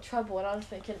avoid a lot of trouble. And I was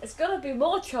thinking, it's gonna be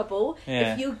more trouble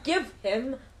if you give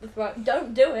him the throne.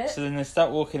 Don't do it. So then they start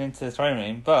walking into the throne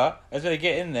room, but as they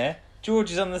get in there,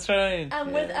 George is on the throne.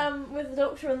 And with the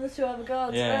Doctor and the 2 other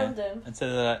guards around him. And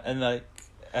so and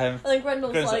then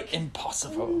Grendel's like,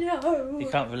 impossible. No. You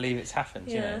can't believe it's happened.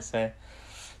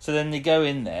 So then they go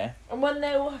in there. And when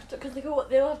they all have to, because they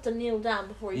all have to kneel down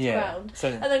before he's crowned. So,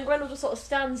 and then Grendel just sort of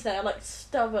stands there like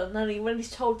stubborn. And when he's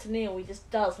told to kneel, he just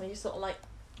does. And he's just sort of like.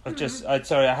 I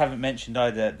haven't mentioned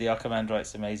either the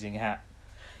Archimandrite's amazing hat.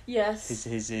 Yes. His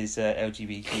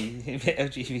LGBTQ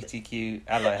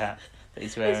ally hat. that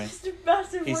he's wearing. It's just a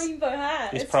massive rainbow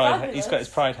hat. He's fabulous. got his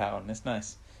pride hat on. It's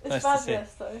nice. It's nice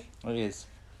fabulous, to see. though. It is.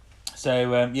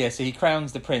 So so he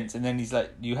crowns the prince, and then he's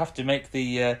like, "You have to make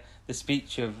the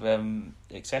speech of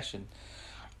ascension.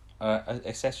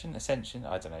 Ascension.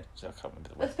 I don't know. So I can't remember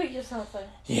the word. The speech of something.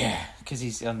 Yeah, because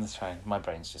he's on the throne. My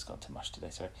brain's just gone too much today.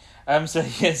 Sorry. So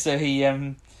he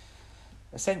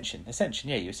ascension.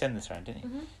 Yeah, you ascend the throne, didn't you?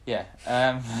 Mm-hmm. Yeah.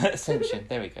 Ascension.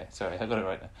 There we go. Sorry, I got it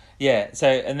right now. Yeah. So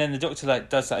and then the doctor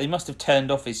does that. He must have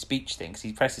turned off his speech thing because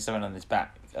he presses something on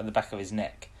the back of his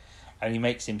neck. And he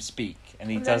makes him speak, and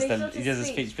he does the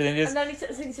speech, but then he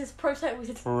says protect. We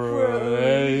said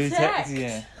protect.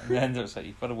 Yeah, and then it's like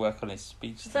you've got to work on his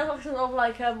speech. Sounds like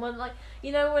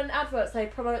when adverts they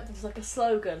promote there's like a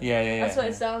slogan. Yeah. That's what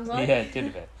it sounds like. Yeah, it did a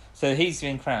bit. So he's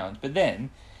been crowned, but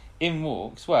then in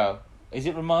walks. Well, is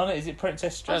it Romana? Is it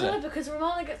Princess Estrella? I don't know because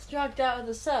Romana gets dragged out of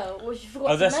the cell, which you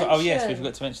forgot to mention. Yes, we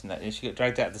forgot to mention that. She got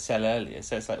dragged out of the cell earlier,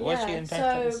 so it's like why is she getting dragged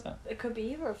out of the cell? It could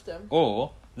be either of them,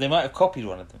 or they might have copied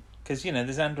one of them. Because,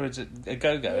 there's androids a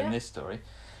go-go in this story.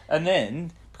 And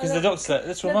then, because the doctor's like,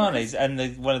 that's Romani's, and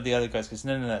one of the other guys goes,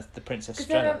 no, that's the Princess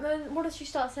Estrella. Then what does she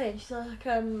start saying? She's like,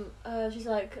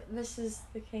 this is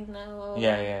the king now.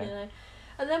 Yeah.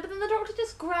 But then the doctor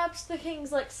just grabs the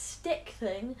king's, stick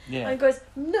thing, and goes,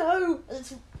 no! And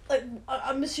it's,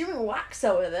 I'm assuming wax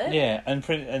over there. Yeah, and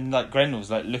Grendel's,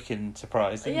 looking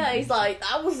surprised. Yeah, he's like,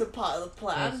 that wasn't part of the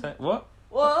plan. Like,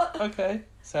 what? Okay.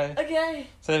 So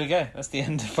there we go. That's the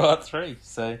end of part 3.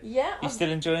 So yeah, you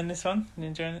still enjoying this one? You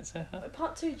enjoying it so far?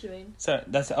 Part 2, do you mean? So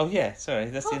that's sorry.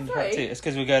 That's the end of part 2. It's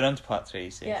because we're going on to part 3.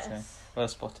 You see, yes. So well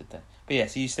spotted there. But yeah,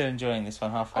 so you still enjoying this one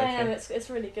halfway through? I am. It's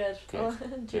really good.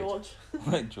 George.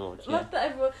 George. I love that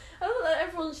everyone. I love that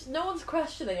everyone's. No one's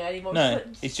questioning it anymore. No,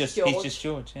 it's just George. He's just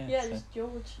George. Yeah. Just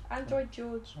George. Android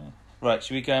George. Yeah. Right,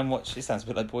 should we go and watch? It sounds a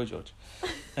bit like Boy George.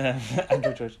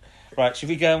 Android George. Right, should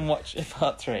we go and watch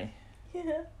part 3?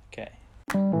 Yeah. Okay.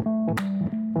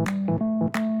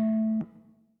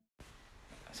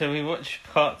 So we watched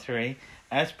part 3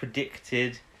 as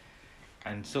predicted,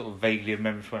 and sort of vaguely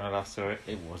remembered from when I last saw it.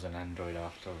 It was an android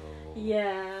after all.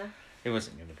 Yeah. It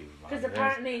wasn't going to be. Because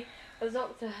apparently the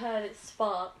doctor heard it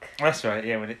spark. That's right.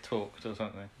 Yeah, when it talked or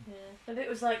something. Yeah, and it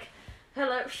was like,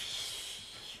 hello.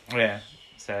 Yeah.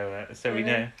 So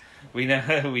we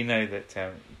know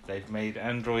that they've made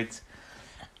androids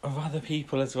of other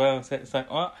people as well. So it's like,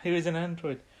 what? Who is an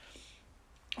android?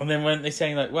 And then weren't they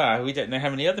saying like, wow, we don't know how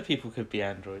many other people could be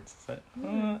androids? It's like,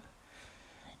 what?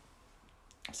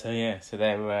 So yeah, so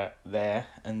they were there,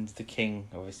 and the king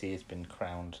obviously has been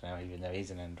crowned now, even though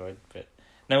he's an android. But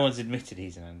no one's admitted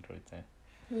he's an android though.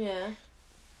 Yeah.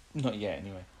 Not yet,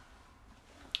 anyway.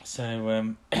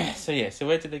 So so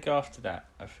where did they go after that?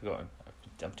 I've forgotten.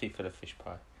 I'm too full of fish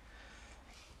pie.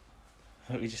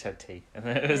 We just had tea, and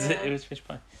it was fish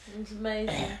pie. It was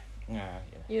amazing. Yeah.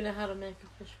 You know how to make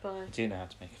a fish pie. I do know how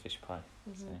to make a fish pie.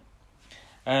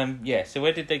 Mm-hmm. So. So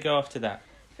where did they go after that?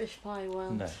 Fish pie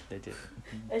world. No, they didn't.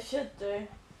 They should do.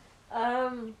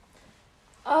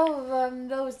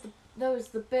 There was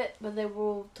the bit when they were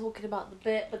all talking about the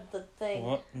bit, but the thing.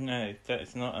 What? No,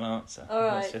 that's not an answer. All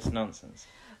right. That's just nonsense.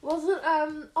 Wasn't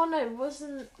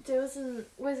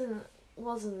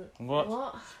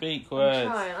What? Speak words.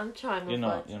 I'm trying with You're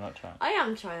not. words. You're not trying. I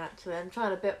am trying actually. I'm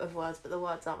trying a bit with words, but the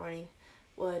words aren't really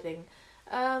wording.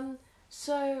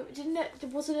 So didn't it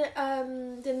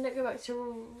go back to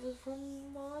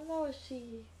Romana? Was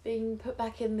she being put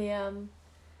back in the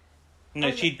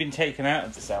No, she'd been taken out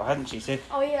of the cell, hadn't she? So.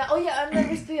 Oh yeah, and there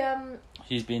was the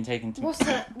She's been taken to.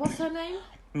 What's her name?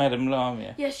 Madame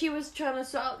Lamia. Yeah, she was trying to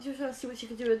see what she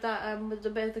could do with that with the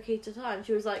bit of the key to time.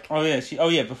 She was like,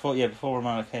 before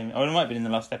Romana came. Oh, it might have been in the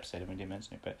last episode. I didn't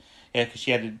mention it, but yeah, because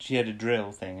she had a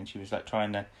drill thing, and she was like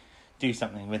trying to do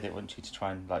something with it, wasn't she, to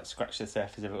try and like scratch the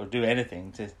surface of it or do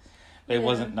anything to. But it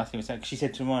wasn't nothing was. She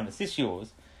said to Romana, "Is this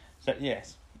yours?" So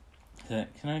yes. So,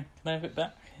 can I have it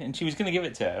back? And she was going to give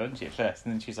it to her, wasn't she, at first?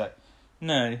 And then she was like,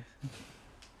 "No."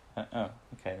 Oh,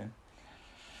 okay then.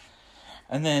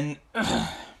 And then,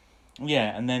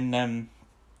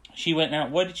 she went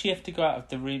out. Why did she have to go out of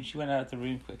the room? She went out of the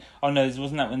room. Oh no,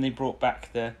 wasn't that when they brought back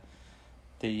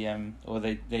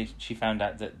she found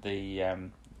out that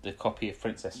the copy of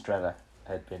Princess Estrella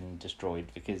had been destroyed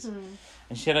because, and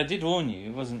she said, "I did warn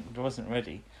you. It wasn't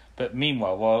ready." But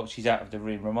meanwhile, while she's out of the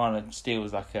room, Romana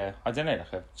steals like a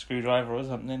screwdriver or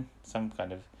something, some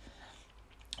kind of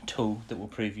tool that will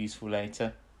prove useful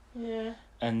later. Yeah.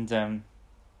 And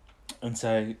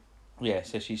so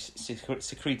she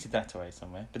secreted that away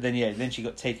somewhere. But then she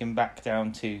got taken back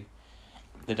down to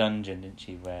the dungeon, didn't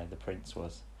she, where the prince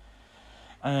was.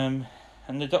 And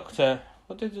the doctor,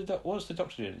 what's the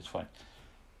doctor doing? It's fine.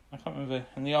 I can't remember.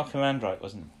 And the Archimandrite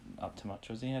wasn't up to much,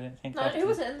 was he? I don't think. No, he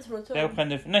wasn't in this one at all. They were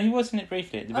kind of... No, he was in it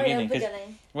briefly at the beginning. Yeah,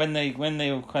 beginning. When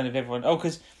they all kind of everyone... Oh,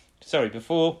 because... Sorry,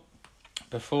 before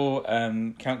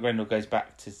Count Grendel goes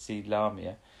back to see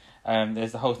Lamia,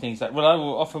 there's the whole thing. He's like, well, I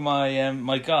will offer my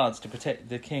my guards to protect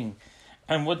the king.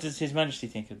 And what does His Majesty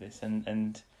think of this?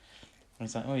 And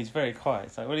he's like, oh, he's very quiet.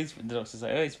 It's like, well, the doctor's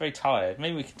like, oh, he's very tired.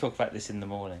 Maybe we can talk about this in the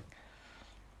morning.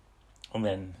 And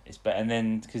then it's better. And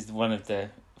then because one of the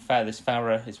this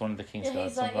Farah is one of the king's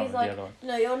guards. He's like,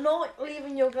 no, you're not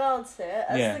leaving your guards here.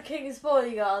 As the king's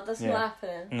bodyguard, that's not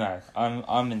happening. No,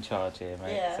 I'm in charge here,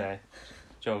 mate. Yeah. So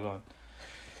jog on.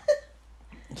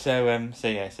 So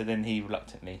then he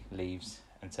reluctantly leaves,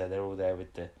 and so they're all there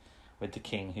with the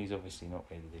king, who's obviously not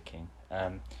really the king.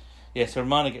 So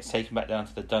Romana gets taken back down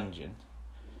to the dungeon,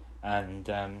 and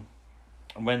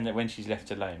when she's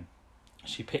left alone,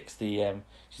 she picks the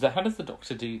she's like, how does the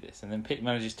doctor do this? And then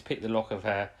manages to pick the lock of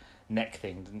her neck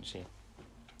thing, doesn't she?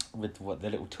 With the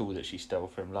little tool that she stole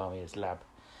from Lamia's lab,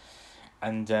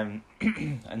 and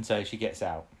and so she gets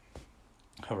out.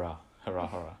 Hurrah, hurrah,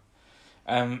 hurrah.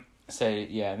 So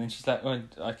yeah, and then she's like, well,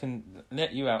 I can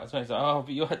let you out. So I was like, oh,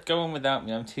 but you'll have to go on without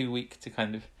me. I'm too weak to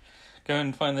kind of go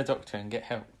and find the doctor and get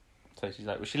help. So she's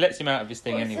like, well, she lets him out of his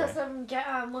thing anyway. He says, get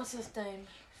out. What's his name?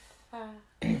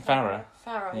 Farah.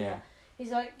 Farah. Yeah.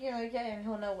 He's like, get him.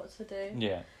 He'll know what to do.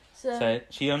 Yeah. So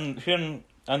she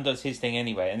undoes his thing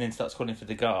anyway, and then starts calling for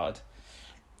the guard.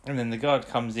 And then the guard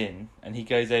comes in, and he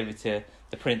goes over to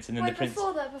the prince, and then the prince...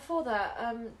 Before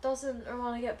that, doesn't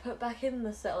Romana get put back in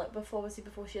the cell, like, before she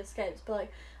escapes? But,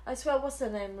 like, I swear, what's her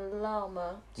name?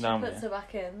 Lama. She puts her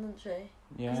back in, doesn't she?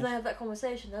 Yeah. Because they have that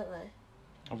conversation, don't they?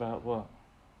 About what?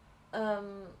 I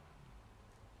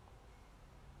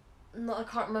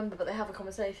can't remember, but they have a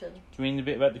conversation. Do you mean the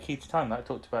bit about the key to time that I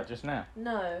talked about just now?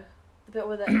 No. The bit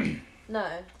with it...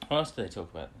 No. What else do they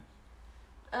talk about?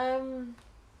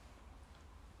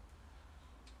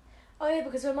 Oh yeah,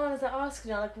 because Romana's like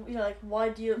asking her, like, why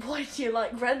do you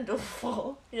like Grendel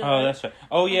for? Oh, that's right.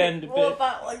 Oh yeah, and what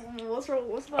about what's wrong?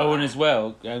 What's about? Oh, and as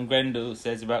well, Grendel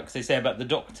says because they say about the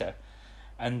doctor,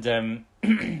 and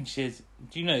she says,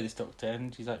 "Do you know this doctor?"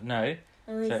 And she's like, "No."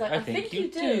 And he's like, "I think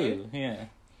you do." Yeah.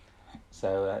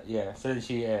 So so then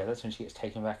that's when she gets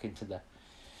taken back into the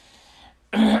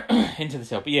into the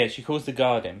cell. But yeah, she calls the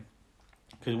guard in.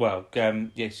 Because,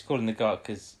 she's calling the guard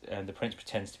because the prince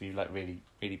pretends to be, like, really,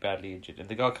 really badly injured. And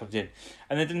the guard comes in.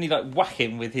 And then doesn't he, like, whack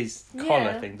him with his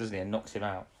collar thing, doesn't he? And knocks him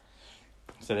out.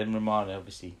 So then Romana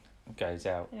obviously goes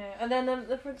out. Yeah, and then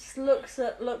the prince looks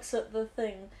at the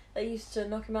thing that used to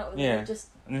knock him out with. Yeah,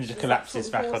 and then just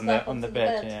collapses back on the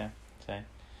bed.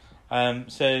 Yeah.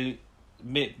 So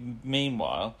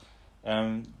meanwhile,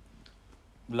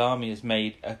 Lami has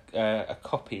made a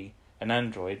copy, an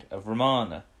android of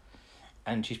Romana.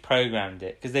 And she's programmed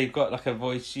it because they've got like a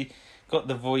voice. She got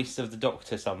the voice of the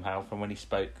doctor somehow from when he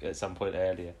spoke at some point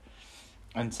earlier,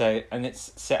 and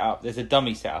it's set up. There's a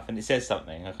dummy set up, and it says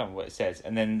something. I can't remember what it says.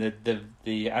 And then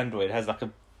the android has like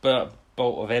a bolt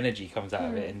of energy comes out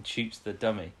of it and shoots the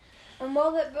dummy. And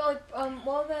while they're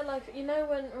like,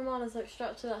 when Romana's like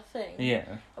strapped to that thing,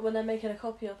 when they're making a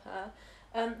copy of her.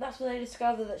 That's when they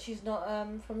discover that she's not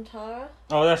from Tara.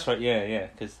 Oh, that's right. Yeah,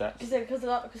 because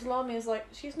Lamia's like,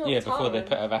 she's not. Yeah, Tara. Before they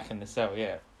put her back in the cell.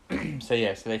 Yeah. So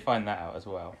they find that out as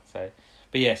well. So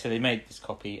they made this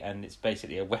copy, and it's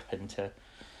basically a weapon to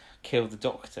kill the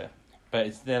doctor.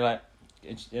 But they're like,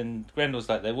 and Grendel's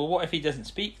like, well, what if he doesn't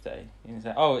speak though? And he's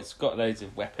like, oh, it's got loads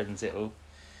of weapons. It'll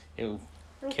kill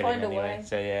him anyway.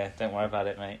 So yeah, don't worry about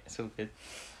it, mate. It's all good.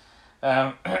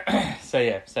 So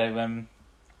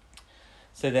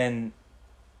then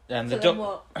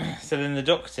the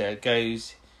doctor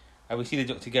goes. We see the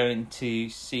doctor going to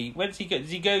see. Where does he go? Does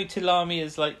he go to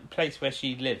Lamia's like place where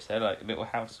she lives? Her like little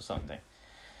house or something.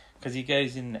 Because he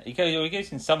goes in. He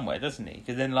goes in somewhere, doesn't he?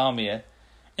 Because then Lamia.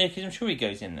 Yeah, because I'm sure he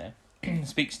goes in there,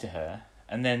 speaks to her,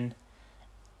 and then.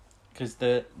 Because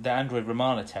the android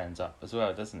Romana turns up as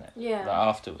well, doesn't it? Yeah. Like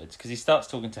afterwards, because he starts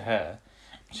talking to her.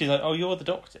 She's like, "Oh, you're the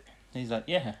doctor." And he's like,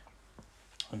 "Yeah."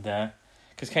 And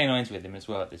because K9's with him as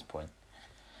well at this point.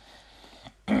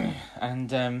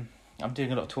 And I'm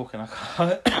doing a lot of talking. I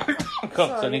can't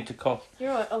so I need to cough.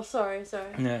 You're right. Oh, sorry.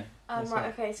 No.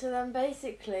 Right. Okay. So then,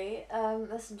 basically,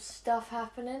 there's some stuff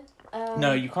happening.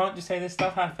 No, you can't just say there's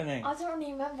stuff happening. I don't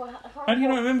really remember. How do you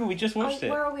not remember? We just watched it.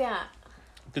 Where are we at?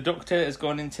 The doctor has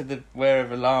gone into the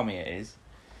wherever Lamia is.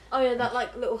 Oh yeah, that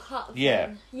like little hut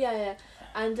thing. Yeah.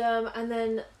 And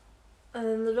then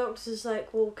the doctor's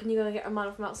like, well, can you go and get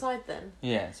Romana from outside then?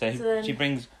 Yeah, so she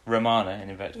brings Romana in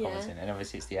inverted commas in, and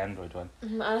obviously it's the android one.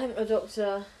 And I think the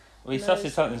doctor Well, he starts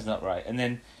with something's not right, and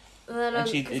then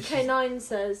K9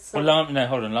 says. Hold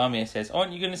on. Lamia says,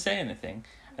 "Aren't you going to say anything?"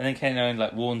 And then K9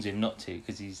 like warns him not to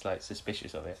because he's like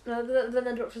suspicious of it. No, then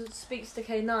the doctor speaks to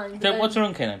K9. What's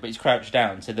wrong, K9? But he's crouched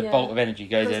down, so the bolt of energy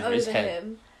goes over his head.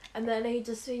 Him, and then he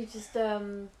just he's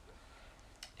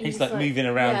like moving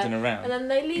around and around. And then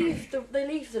they leave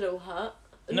the little hut.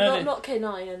 Not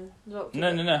K9 and the doctor.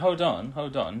 No.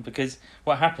 Hold on, because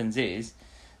what happens is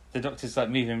the doctor's like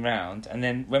moving around, and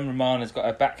then when Romana's got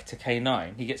her back to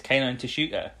K9, he gets K9 to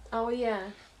shoot her. Oh yeah.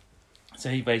 So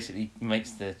he basically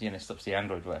makes stops the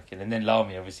android working, and then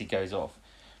Lamia obviously goes off.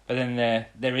 But then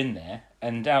they're in there,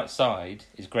 and outside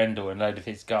is Grendel and a load of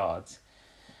his guards.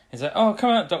 He's like, "Oh,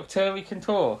 come out, Doctor, we can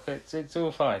talk. It's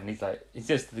all fine." And he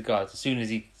says to the guards, as soon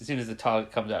as the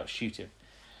target comes out, shoot him.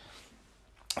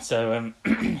 So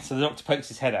so the Doctor pokes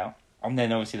his head out, and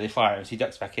then obviously they fire him, so he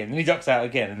ducks back in, and he ducks out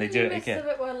again, and they do it again. You missed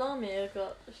the bit where Lamia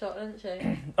got shot, didn't she?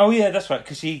 Oh yeah, that's right,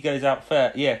 because she goes out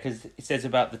first. Yeah, because it says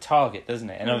about the target, doesn't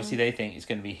it? And obviously they think it's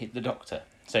going to be the Doctor.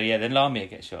 So yeah, then Lamia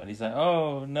gets shot, and he's like,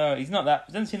 "Oh no, he's not that.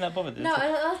 Doesn't seem that bothered." No,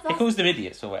 that's he calls them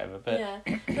idiots or whatever. But yeah,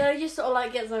 so he just sort of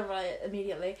like gets over it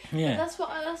immediately. Yeah, but that's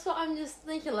what I'm just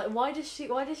thinking. Like, why does she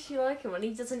like him when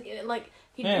he doesn't like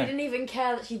he didn't even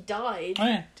care that she died. Oh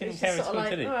yeah, didn't care at all,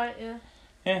 did he? All right, yeah.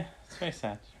 Yeah, it's very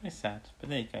sad. Very sad. But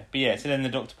there you go. But yeah, so then the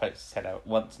Doctor pokes his head out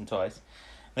once and twice.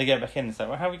 They go back in and say,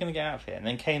 "Well, how are we going to get out of here?" And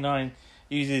then K9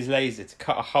 uses his laser to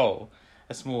cut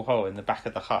a small hole in the back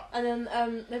of the hut. And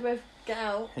then they both get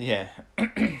out. Yeah.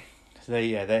 So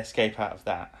they escape out of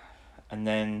that. And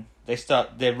then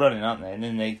they're running, aren't they? And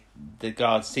then the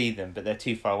guards see them, but they're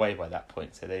too far away by that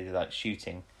point, so they're like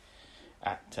shooting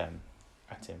at him.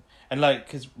 And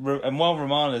like, while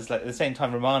Romana's like, at the same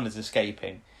time Romana's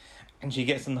escaping, and she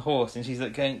gets on the horse and she's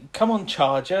like going, "Come on,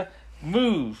 Charger,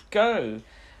 move, go."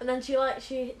 And then she like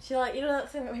that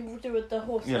thing that people do with the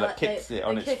horse. Yeah, like kicks it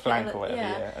on its flank or whatever.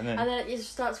 Yeah. And then it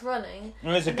just starts running.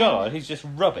 And there's a guard who's just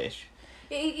rubbish.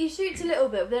 He shoots a little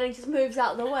bit, but then he just moves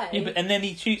out of the way. Yeah, and then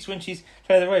he shoots when she's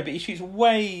further away, but he shoots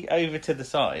way over to the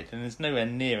side, and there's nowhere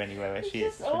near anywhere where she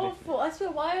is. It's awful. I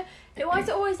swear, why is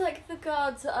it always like the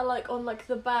guards that are like on like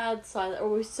the bad side that are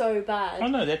always so bad? Oh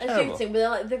no, they're terrible. Shooting, but they're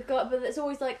like but it's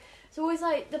always like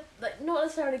not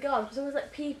necessarily guards, but it's always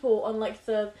like people on like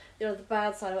the the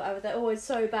bad side or whatever. They're always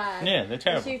so bad. Yeah, they're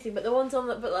terrible. At shooting, but the ones on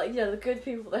the good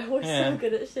people, they're always so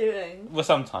good at shooting. Well,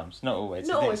 sometimes, not always.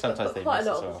 Not always, sometimes but quite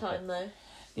a lot of the time though.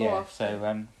 Yeah.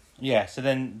 So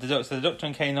then the Doctor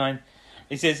and K9,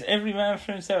 he says every man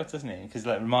for himself, doesn't he? Because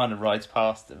like Romana rides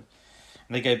past them,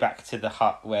 and they go back to the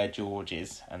hut where George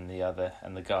is and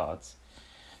the guards,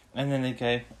 and then they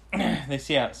go, they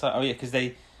see outside. Oh yeah, because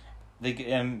they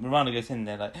Romana goes in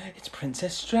there like, "It's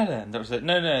Princess Estrella," and the Doctor's like,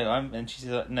 "No, and she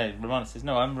says like, "No." Romana says,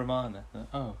 "No, I'm Romana." Like,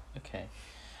 oh, okay.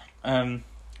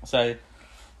 So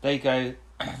they go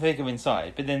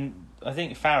inside, but then I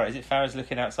think Farah's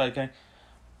looking outside going,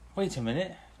 "Wait a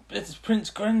minute, it's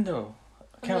Prince Grendel,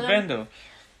 Count Grendel."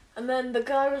 And then the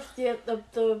guy with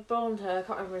the blonde hair, I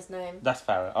can't remember his name. That's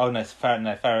Farah. Oh no, it's Farah.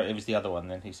 No, Farah. It was the other one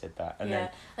then who said that. And then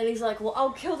he's like, "Well,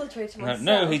 I'll kill the traitor myself."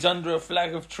 No, he's under a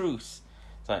flag of truce.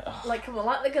 It's like, oh. Like, come on,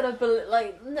 like they're gonna believe,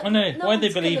 like. No, why'd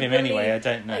they believe him anyway? I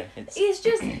don't know. Like, he's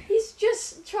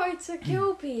just tried to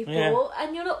kill people,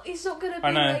 and he's not gonna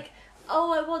be like,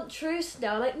 "Oh, I want truce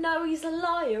now." Like, no, he's a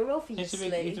liar, obviously.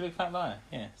 He's a big fat liar.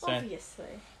 Yeah. So, obviously.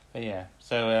 But yeah,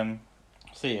 so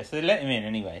they let him in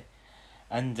anyway,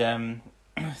 and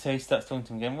so he starts talking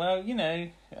to him again. "Well,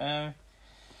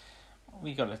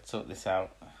 we got to sort this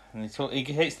out." And he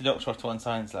hits the Doctor off to one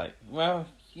side and is like, "Well,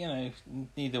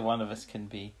 neither one of us can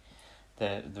be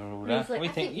the ruler. Like, we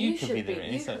think you could be the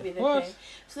ruler." He's like, "What?"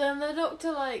 So then the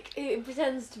Doctor he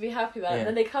pretends to be happy about it, and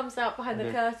then he comes out behind the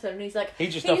curtain and he's like,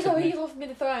 he's offered me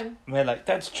the throne. And we're like,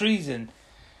 "That's treason."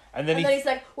 And then he's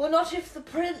like, "Well, not if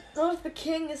the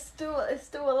king is still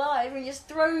alive." And he just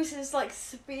throws his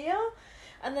spear,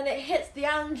 and then it hits the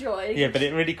android. Yeah, but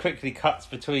it really quickly cuts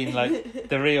between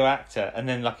the real actor and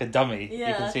then a dummy. Yeah.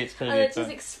 You can see it's clearly. And it just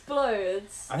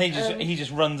explodes. And he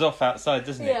just runs off outside,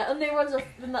 doesn't he? Yeah, and he runs off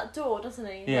in that door, doesn't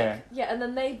he? Yeah. And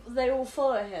then they all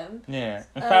follow him. Yeah.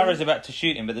 And Farah's about to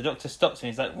shoot him, but the Doctor stops him.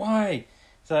 He's like, "Why?"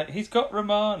 It's like, he's got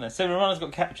Romana. So Romana's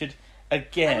got captured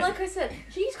again. And like I said,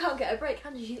 she just can't get a break,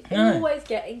 can she? She's always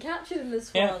getting captured in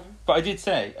this one. But I did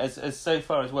say, as so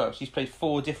far as well, she's played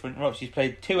 4 different roles. She's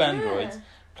played 2 androids,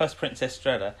 plus Princess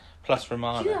Estrella, plus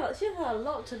Romana. She's had a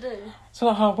lot to do. It's a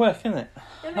lot of hard work, isn't it?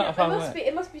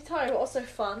 It must be tiring, but also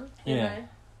fun. You know.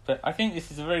 But I think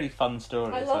this is a really fun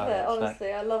story. I love it,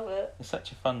 honestly. I love it. It's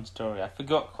such a fun story. I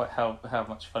forgot quite how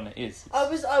much fun it is. I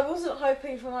wasn't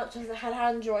hoping for much as it had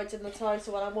androids in the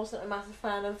title, and I wasn't a massive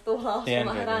fan of the last one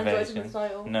that had androids in the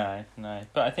title. No.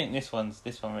 But I think this one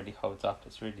really holds up.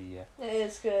 It's really it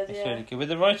is good. It's really good. With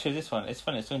the writer of this one, it's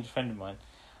funny. I was talking to a friend of mine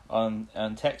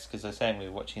on text because I was saying we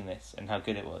were watching this and how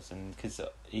good it was, and because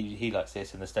he likes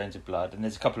this and the Stones of Blood, and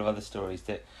there's a couple of other stories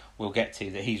that we'll get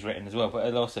to that he's written as well, but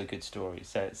they're also good stories.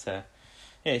 So it's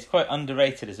it's quite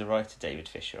underrated as a writer, David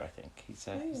Fisher. I think he's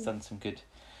done some good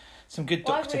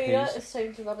Doctor Who's. I really like the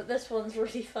Stones of Blood, but this one's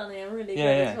really funny and really good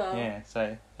as well. Yeah.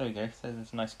 So there we go. So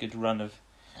there's a nice good run of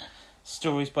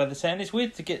stories by the same. And it's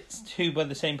weird to get two by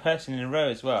the same person in a row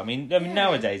as well. I mean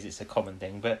nowadays it's a common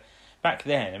thing, but back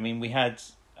then, I mean,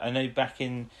 I know back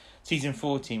in season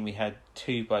 14 we had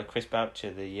two by Chris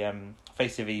Boucher, the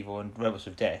Face of Evil and Rebels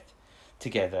of Death,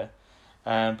 together.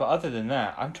 But other than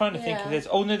that, I'm trying to think if there's.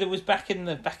 Oh no, there was back in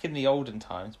the olden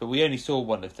times, but we only saw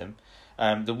one of them,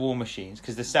 the War Machines,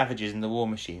 because the Savages and the War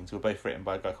Machines were both written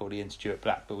by a guy called Ian Stewart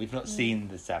Black, but we've not seen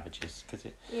the Savages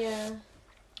because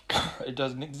it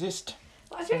doesn't exist.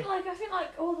 I think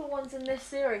all the ones in this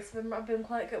series have been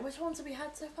quite good. Which ones have we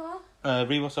had so far?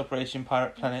 Rewatch Operation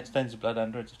Pirate Planet, Stones of Blood,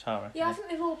 Androids of Tara. Yeah, I think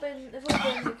they've all been good.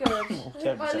 I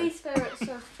think my least favourite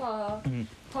so far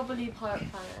probably Pirate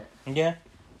Planet. Yeah.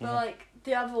 But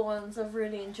the other ones I've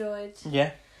really enjoyed.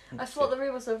 Yeah. I thought the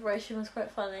Rewatch Operation was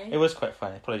quite funny. It was quite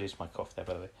funny. Apologies for my cough there,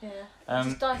 by the way. Yeah.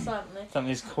 Just die silently.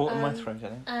 Something's caught in my throat, I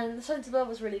think. And the Stones of Blood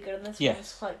was really good, and this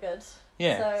one's quite good.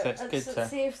 Yeah, so it's good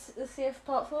to see if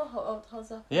part 4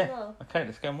 holds up yeah. as well. Okay,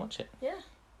 let's go and watch it. Yeah.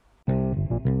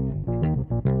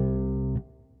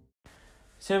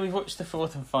 So we've watched the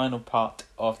fourth and final part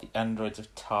of the Androids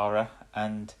of Tara,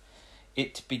 and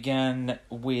it began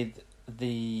with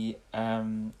the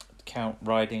Count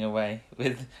riding away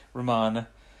with Romana,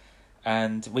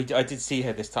 and I did see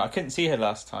her this time. I couldn't see her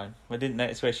last time. I didn't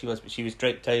notice where she was, but she was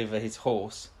draped over his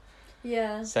horse.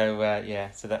 Yeah. So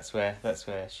so that's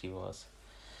where she was.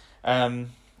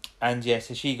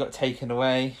 So she got taken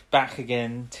away back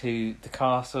again to the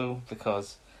castle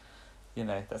because,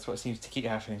 that's what seems to keep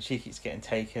happening. She keeps getting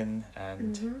taken,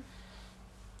 and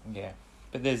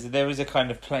but there is a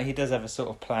kind of plan. He does have a sort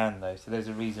of plan though, so there's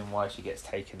a reason why she gets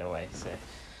taken away.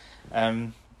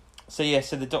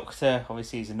 So the Doctor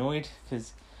obviously is annoyed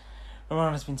because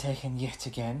Romana's been taken yet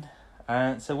again.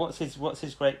 So what's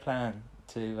his great plan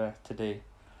to do?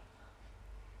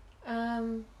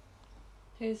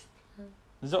 Who's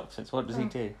the Doctor? What does he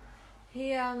do?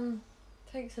 He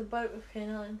takes a boat with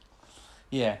K9.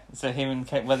 Yeah, so him and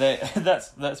K. Well,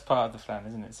 that's part of the plan,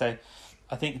 isn't it? So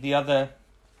I think the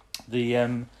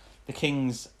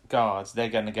King's guards, they're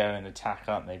going to go and attack,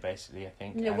 aren't they? Basically, I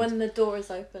think. Yeah, when the door is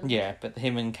open. Yeah, but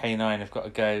him and K9 have got to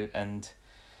go and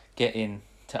get in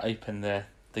to open the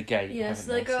gate. Yeah,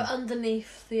 so they go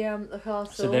underneath the castle.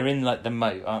 So they're in the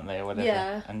moat, aren't they, or whatever?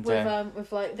 Yeah, and with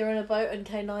they're in a boat and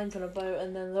K9's on a boat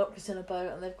and then the Doctor's in a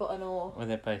boat and they've got an oar. Well,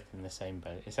 they're both in the same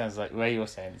boat. It sounds like, where you're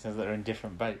saying, it sounds like they're in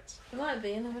different boats. It might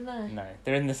be, you never know. No,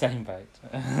 they're in the same boat.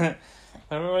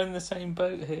 We're all in the same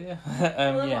boat here.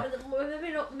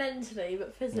 Maybe not mentally,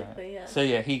 but physically, yeah. So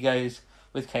he goes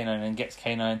with K9 and gets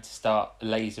K9 to start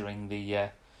lasering the.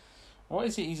 What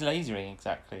is it he's lasering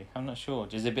exactly? I'm not sure.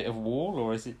 Is it a bit of wall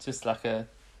or is it just like a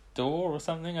door or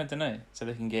something? I don't know. So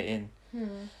they can get in.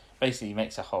 Basically, he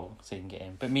makes a hole so he can get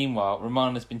in. But meanwhile,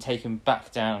 Romana's been taken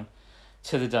back down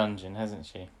to the dungeon, hasn't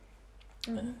she?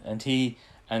 Mm-hmm.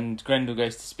 And Grendel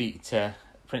goes to speak to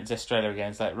Princess Estrella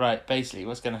again. It's like, right, basically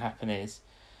what's going to happen is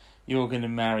you're going to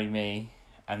marry me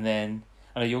and then...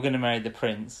 you're going to marry the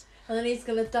prince. And then he's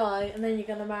going to die and then you're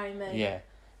going to marry me. Yeah.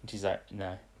 And she's like, no,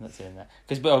 I'm not doing that.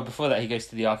 Because before that, he goes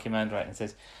to the Archimandrite and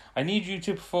says, I need you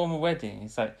to perform a wedding.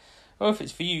 He's like, if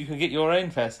it's for you can get your own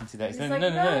person to do it. No,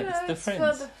 it's the prince.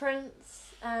 For the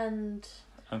prince and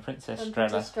Princess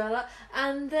Estrella.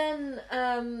 And then...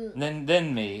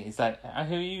 Then me. He's like,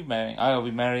 who are you marrying? I'll be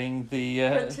marrying the...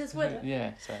 Prince's widow.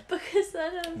 Yeah, so... Because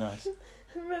then... Nice.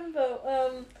 Remember...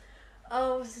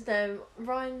 what's his name?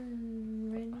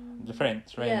 Ryan... The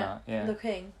prince, Reynard, yeah. The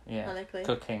king, yeah. technically.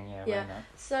 Cooking, yeah, Reynard.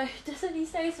 So, doesn't he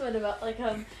say something about,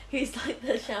 he's like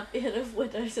the champion of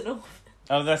widows and orphans?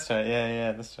 Oh, that's right,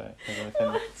 yeah, that's right.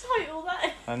 What a title that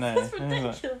is. I know. That's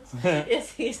ridiculous.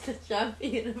 Yes, he's the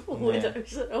champion of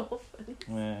widows and orphans.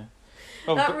 Yeah.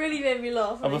 That really made me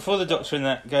laugh. Before the Doctor and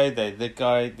that go, though,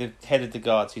 the head of the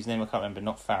guards, whose name I can't remember,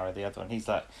 not Farah, the other one, he's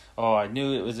like, I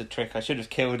knew it was a trick. I should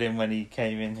have killed him when he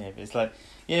came in here. But it's like,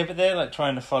 yeah, but they're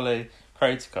trying to follow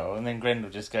protocol, and then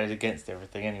Grendel just goes against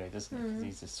everything anyway, doesn't he? Because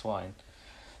he's a swine.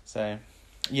 So,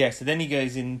 so then he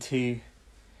goes into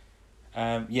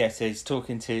so he's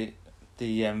talking to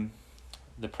the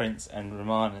prince and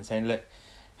Romana and saying, look,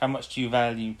 how much do you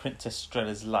value Princess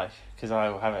Strella's life? Because I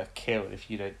will have her killed if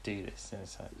you don't do this. And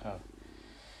it's like, oh,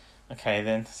 okay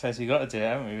then. So we got to do it,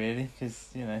 haven't we, really? Because,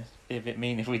 it'd be a bit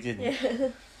mean if we didn't. Yeah.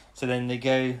 So then they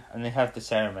go and they have the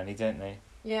ceremony, don't they?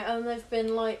 Yeah, and they've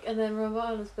been and then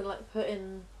Romana's been put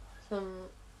in some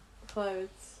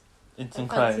clothes. In some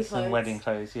clothes, some wedding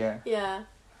clothes, yeah. Yeah,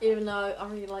 even though I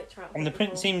really liked her outfit. And the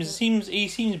prince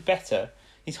seems better.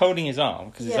 He's holding his arm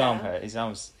because his arm hurt. His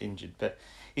arm's injured, but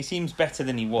he seems better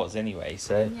than he was anyway.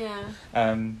 So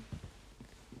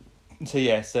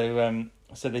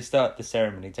So they start the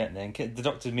ceremony, don't they? And the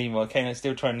doctor, meanwhile, Kano's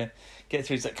still trying to get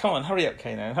through. He's like, "Come on, hurry up,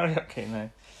 Kano! Hurry up, Kano!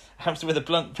 A hamster with a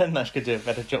blunt penknife could do a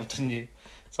better job than you."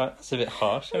 It's like, that's a bit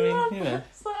harsh. I mean,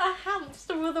 It's like a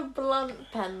hamster with a blunt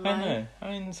penknife. I know.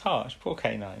 I mean, it's harsh. Poor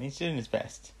K9. He's doing his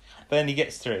best. But then he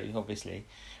gets through, obviously.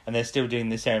 And they're still doing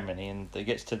the ceremony. And it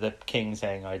gets to the king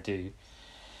saying, I do.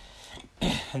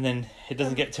 And then it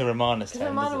doesn't get to Romana's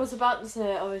turn. Romana was about to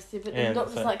say it, obviously. But then the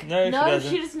doctor's like, no,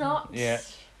 she does not. Yeah.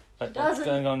 Like, what's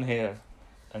going on here?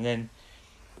 And then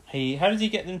how does he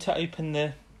get them to open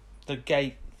the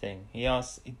gate thing? He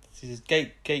asks, he says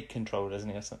gate control, doesn't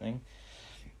he, or something?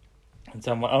 And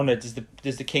someone, does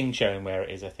the king show him where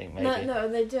it is? I think maybe. No,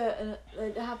 they do it, and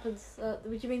it happens.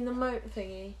 Would you mean the moat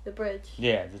thingy, the bridge?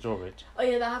 Yeah, the drawbridge. Oh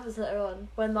yeah, that happens later on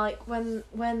when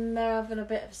they're having a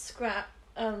bit of scrap.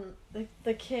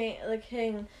 The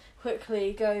king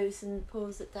quickly goes and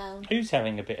pulls it down. Who's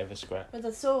having a bit of a scrap? With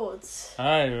the swords. Oh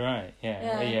right,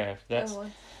 yeah. That's so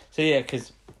yeah,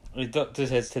 because the doctor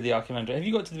says to the Archimandrite, "Have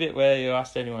you got to the bit where you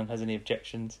asked anyone has any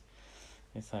objections?"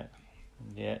 It's like,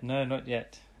 yeah, no, not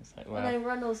yet. It's like, wow. And then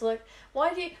Randall's like,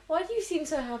 why do you seem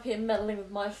so happy in meddling with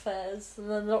my affairs? And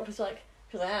then the doctor's like,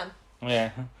 because I am.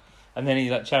 Yeah, and then he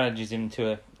challenges him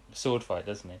to a sword fight,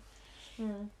 doesn't he?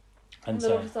 And the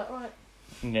doctor's like, right.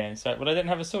 Yeah, it's like, well, I don't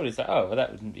have a sword. He's like, oh, well,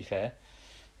 that wouldn't be fair.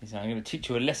 He's like, I'm going to teach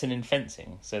you a lesson in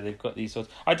fencing. So they've got these swords.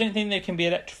 I don't think they can be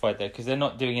electrified though, because they're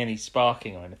not doing any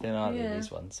sparking or anything, are they?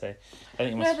 These ones. So I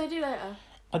think no, they do later.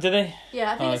 Oh, do they?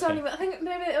 Yeah, I think it's only. I think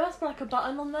maybe it must be like a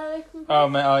button on there. They can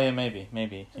yeah, maybe.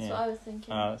 That's what I was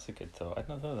thinking. Oh, that's a good thought. I'd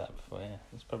not thought of that before. Yeah,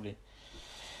 it's probably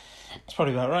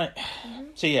about right.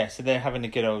 Mm-hmm. So they're having a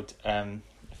good old fight.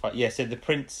 Yeah, so the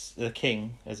prince, the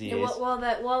king, as he is.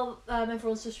 While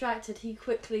everyone's distracted, he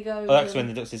quickly goes. Oh, that's when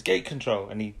the doctor says gate control,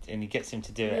 and he gets him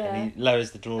to do it, and he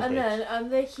lowers the drawbridge. And then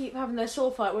they keep having their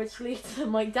sword fight, which leads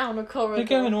them down a corridor.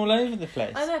 They're going all over the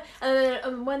place. I know, and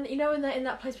then when when they're in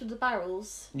that place with the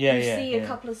barrels, you see a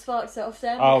couple of sparks out of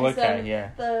them. Oh, okay, yeah.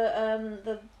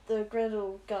 The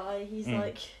Gretel guy, he's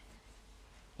like.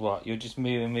 What? You're just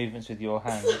moving movements with your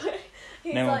hands.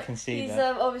 No one can see that.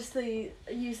 He's obviously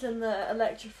using the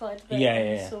electrified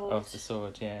bit of the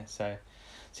sword. Yeah, so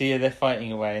yeah, they're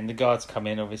fighting away, and the guards come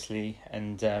in obviously,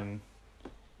 and then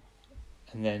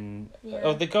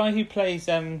the guy who plays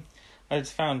I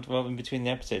just found in between the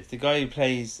episodes, the guy who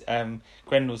plays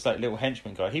Grendel's little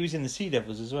henchman guy, he was in the Sea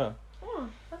Devils as well.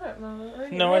 I don't remember.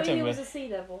 No, I don't remember. He was a Sea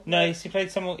Devil. No, he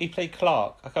played someone. He played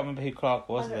Clark. I can't remember who Clark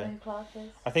was. I don't know who Clark is.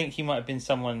 I think he might have been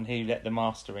someone who let the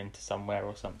Master into somewhere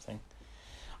or something.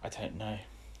 I don't know.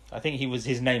 I think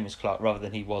his name was Clark rather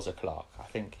than he was a Clark. I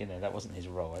think that wasn't his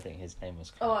role. I think his name was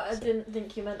Clark. Oh, I didn't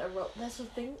think you meant a role. There's a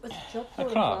thing with a job a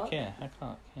Clark. Yeah, a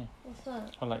Clark. Yeah. What's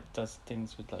that? Or does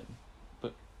things with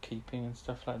bookkeeping and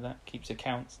stuff like that. Keeps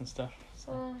accounts and stuff.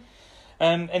 So.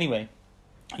 Anyway.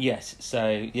 Yes,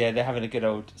 so they're having a good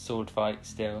old sword fight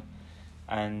still,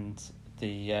 and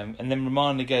and then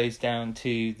Romana goes down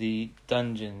to the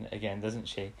dungeon again, doesn't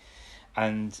she?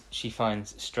 And she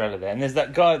finds Strella there, and there's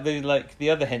that guy, the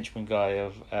other henchman guy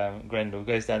of Grendel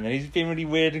goes down there. He's been really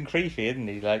weird and creepy, isn't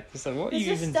he? What are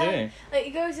you even doing? He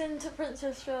goes into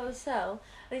Princess Strella's cell.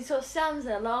 And he sort of stands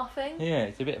there laughing. Yeah,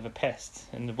 it's a bit of a pest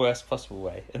in the worst possible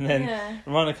way. And then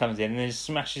Romana comes in and then just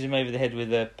smashes him over the head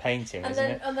with a painting, and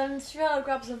then Strella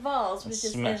grabs a vase, which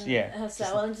is in her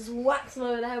cell, and just whacks him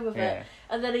over the head with it.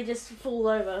 And then he just falls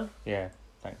over. Yeah,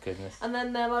 thank goodness. And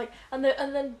then they're like... And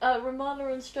then Romana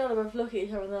and Strella both look at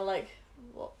each other and they're like,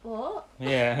 what?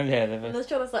 Yeah. And then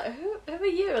Strella's like, who are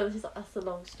you? And she's like, that's a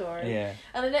long story. Yeah.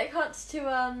 And then it cuts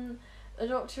to... the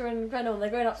Doctor and Grendel, and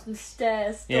they're going up some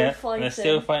stairs, still fighting. They're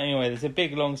still fighting away. There's a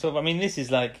big, long sword. I mean, this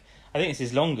is I think this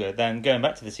is longer than going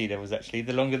back to the Sea Devils, actually.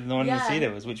 The longer than the one in the Sea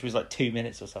Devils, which was 2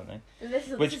 minutes or something. This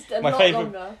is a lot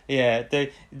longer. Yeah,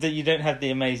 you don't have the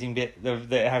amazing bit that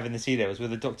they have in the Sea Devils, where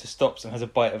the Doctor stops and has a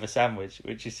bite of a sandwich,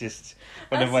 which is just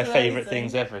one of my favourite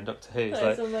things ever in Doctor Who.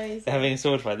 That's amazing. They're having a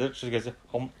sword fight. The Doctor goes,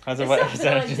 has a bite of a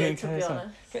sandwich, and carries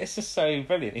on. But it's just so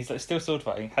brilliant. He's still sword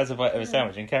fighting, has a bite of a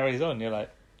sandwich, and carries on. You're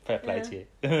like, fair play to you.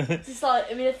 It's just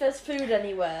like, I mean, if there's food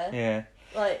anywhere... Yeah.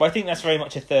 Like, but I think that's very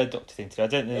much a third Doctor thing to do. I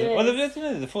don't know. Well, I don't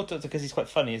know the fourth Doctor because he's quite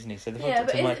funny, isn't he? So the fourth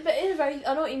Doctor but it is a very.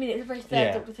 I know what you mean. It's a very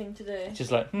third Doctor thing to do. It's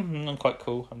just like, I'm quite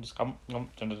cool. I'm just sort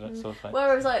of like.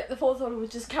 Whereas like the fourth Doctor was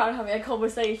just kind of having a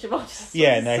conversation.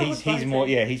 He's more.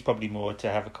 Yeah, he's probably more to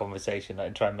have a conversation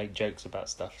and try and make jokes about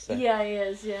stuff. So. Yeah, he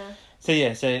is. Yeah. So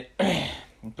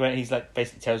he's like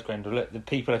basically tells Grendel, look, the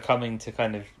people are coming to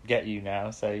kind of get you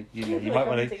now. So you might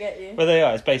want to get you. Well, they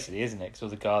are. It's basically, isn't it? Because all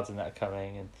the guards and that are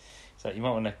coming and. So you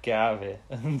might want to get out of here.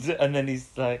 And then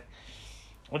he's like,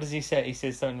 what does he say? He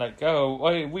says something like,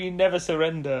 we never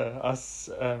surrender, us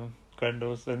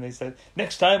Grendels. And they said,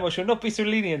 next time I shall not be so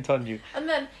lenient on you. And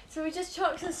then, so he just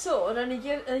chucks his sword and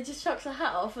he just chucks a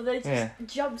hat off and then he just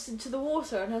jumps into the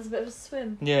water and has a bit of a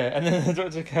swim. Yeah, and then the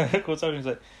Doctor calls over and he's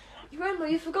like, Grendel,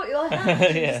 you forgot your hat.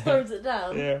 And he just throws it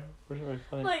down. Yeah. Really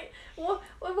funny. Like, why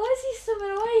is he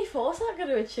swimming away for? What's that going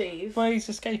to achieve? Well, he's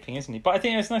escaping, isn't he? But I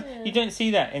think it's nice. Yeah. You don't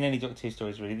see that in any Doctor Who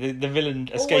stories, really. The villain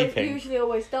escaping. Usually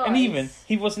always dies. And even,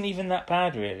 he wasn't even that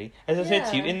bad, really. As I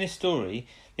said to you, in this story,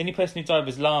 the only person who died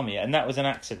was Lamia, and that was an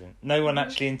accident. No one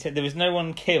actually... there was no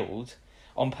one killed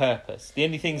on purpose. The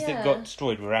only things that got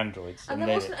destroyed were androids. And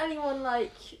there wasn't anyone,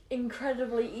 like,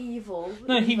 incredibly evil.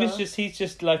 No, he's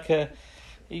just like a...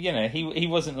 You know, he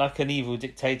wasn't like an evil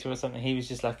dictator or something. He was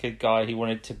just like a guy who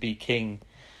wanted to be king.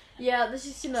 Yeah, this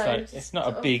is it's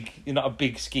not a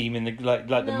big scheme in the like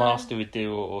the Master would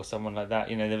do or someone like that.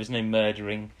 You know, there was no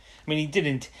murdering. I mean, he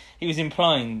didn't. He was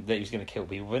implying that he was going to kill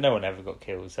people, but no one ever got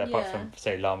killed. So apart from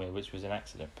say Lamia, which was an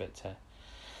accident. But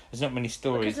there's not many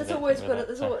stories. Because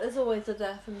there's always a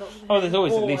death in Doctor Who. Oh, there's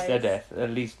always at least a death.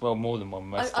 At least more than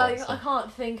one. I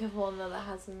can't think of one that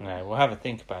hasn't. No, we'll have a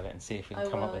think about it and see if we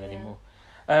can come up with any more.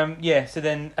 So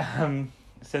then,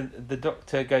 so the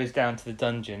Doctor goes down to the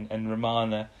dungeon and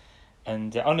Romana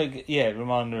and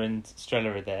Romana and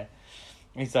Strella are there.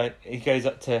 He's like, he goes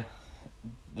up to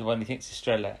the one he thinks is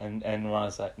Strella, and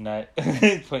Romana's like, no,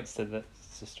 he points to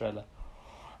Strella.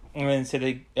 And then so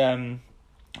they,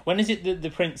 when is it that the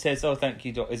prince says, "Oh, thank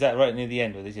you, Doctor"? Is that right near the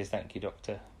end where they says, "Thank you,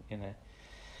 Doctor"? You know.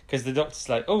 Because the Doctor's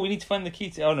like, we need to find the key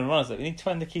to... Oh, no, Romana's like, we need to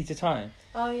find the key to time.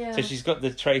 Oh, yeah. So she's got the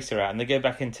tracer out, and they go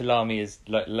back into Lamia's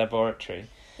laboratory.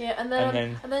 Yeah, and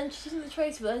then she's in the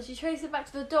tracer, but then she traces it back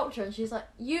to the Doctor, and she's like,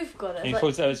 "You've got it." And he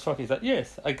pulls out his pocket. He's like,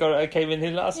 "Yes, I got it. I came in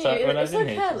here last time when I was in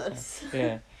here." Careless.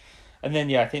 Yeah. And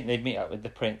then, I think they meet up with the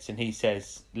prince, and he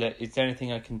says, "Look, is there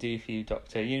anything I can do for you,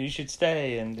 Doctor? You should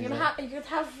stay." And you could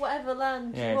have whatever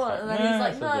land you want. And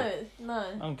then he's like, "No.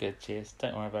 I'm good, cheers.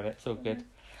 Don't worry about it. It's all good."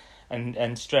 And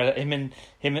Strella, him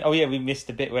and we missed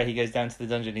the bit where he goes down to the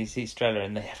dungeon. He sees Strella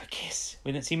and they have a kiss.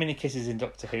 We don't see many kisses in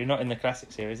Doctor Who, not in the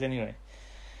classic series anyway.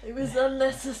 It was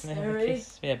unnecessary.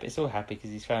 Yeah, but it's all happy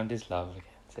because he's found his love again.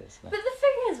 So but the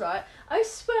thing is, right? I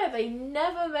swear they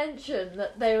never mentioned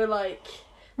that they were like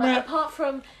apart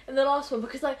from in the last one,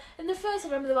 because like in the first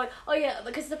one, I remember they're like, "Oh yeah,"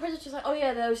 because the princess was like, "Oh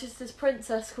yeah, there was just this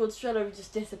princess called Strella who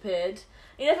just disappeared."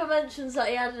 He never mentions that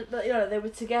they were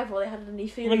together or they had any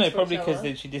feelings. Well, no, probably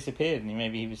because she disappeared and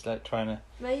maybe he was like trying to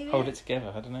hold it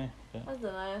together. I don't know. But I don't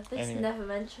know. They just never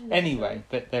mentioned it. Anyway,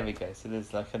 but there we go. So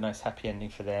there's like a nice happy ending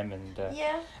for them, and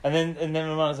yeah. And then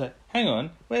Romana's like, "Hang on,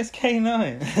 where's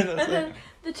K9?" And then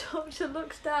the Doctor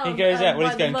looks down. He goes out.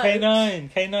 He's going,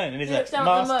 "K9, K9," and he's like,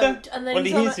 "Master." And then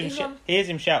he hears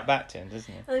him shout back to him,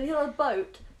 doesn't he? And then he's on a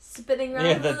boat spinning around.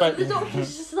 Yeah, the boat. The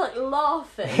Doctor's just like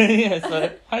laughing. Yeah, it's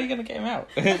like, how are you going to get him out?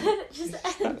 And then it just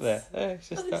ends. Stuck there. It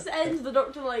just ends. The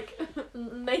Doctor like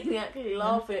maniacally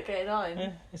laughing at K9.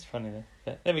 Yeah, it's funny though.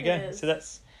 But there we go. So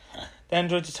that's The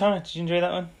Androids of Time. Did you enjoy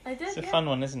that one? I did. It's a fun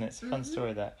one, isn't it? It's a fun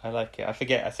story. That I like it. I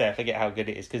forget how good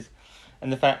it is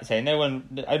and the fact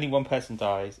only one person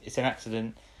dies. It's an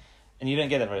accident. And you don't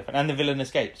get that very often. And the villain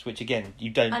escapes, which again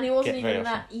you don't. And he wasn't get very even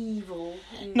often. that evil.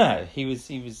 No, he was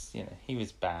he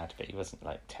was bad, but he wasn't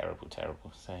like terrible.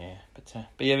 So yeah,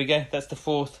 but yeah, we go. That's the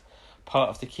fourth part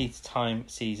of the Key to Time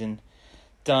season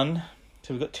done.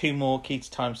 So we've got 2 more Key to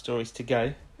Time stories to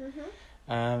go.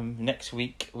 Mm-hmm. Next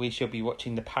week we shall be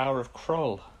watching The Power of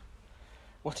Kroll.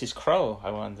 What is Kroll,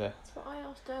 I wonder? That's what I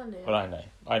asked earlier. Well, I know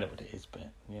what it is, but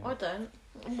you know. I don't.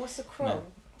 And what's a Kroll? No.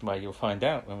 Well, you'll find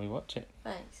out when we watch it.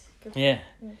 Thanks. Good. Yeah.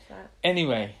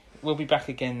 Anyway, we'll be back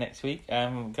again next week.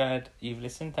 I'm glad you've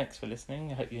listened. Thanks for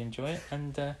listening. I hope you enjoy it.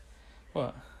 And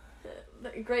what?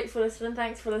 Grateful listening.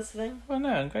 Thanks for listening. Well, no,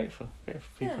 I'm grateful. Grateful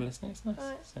for people listening. It's nice.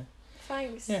 Right. So,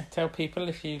 thanks. Yeah, tell people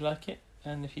if you like it,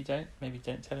 and if you don't, maybe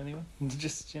don't tell anyone.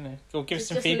 Just or give us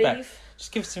some feedback. Leave.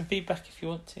 Just give us some feedback if you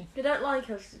want to. If you don't like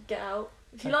us, get out.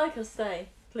 If you like us, stay,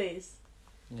 please.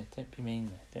 Yeah, don't be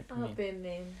mean. Don't be I'm mean. not being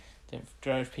mean. Don't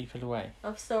drive people away.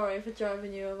 I'm sorry for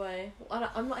driving you away.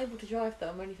 I'm not able to drive though.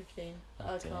 I'm only 15.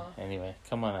 Oh, car. Anyway,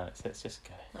 come on, Alex. Let's just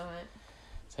go. All right.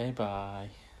 Say bye.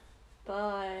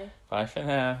 Bye. Bye for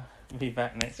now. Be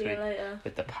back next week. See you later.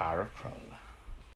 With the power of Crawler.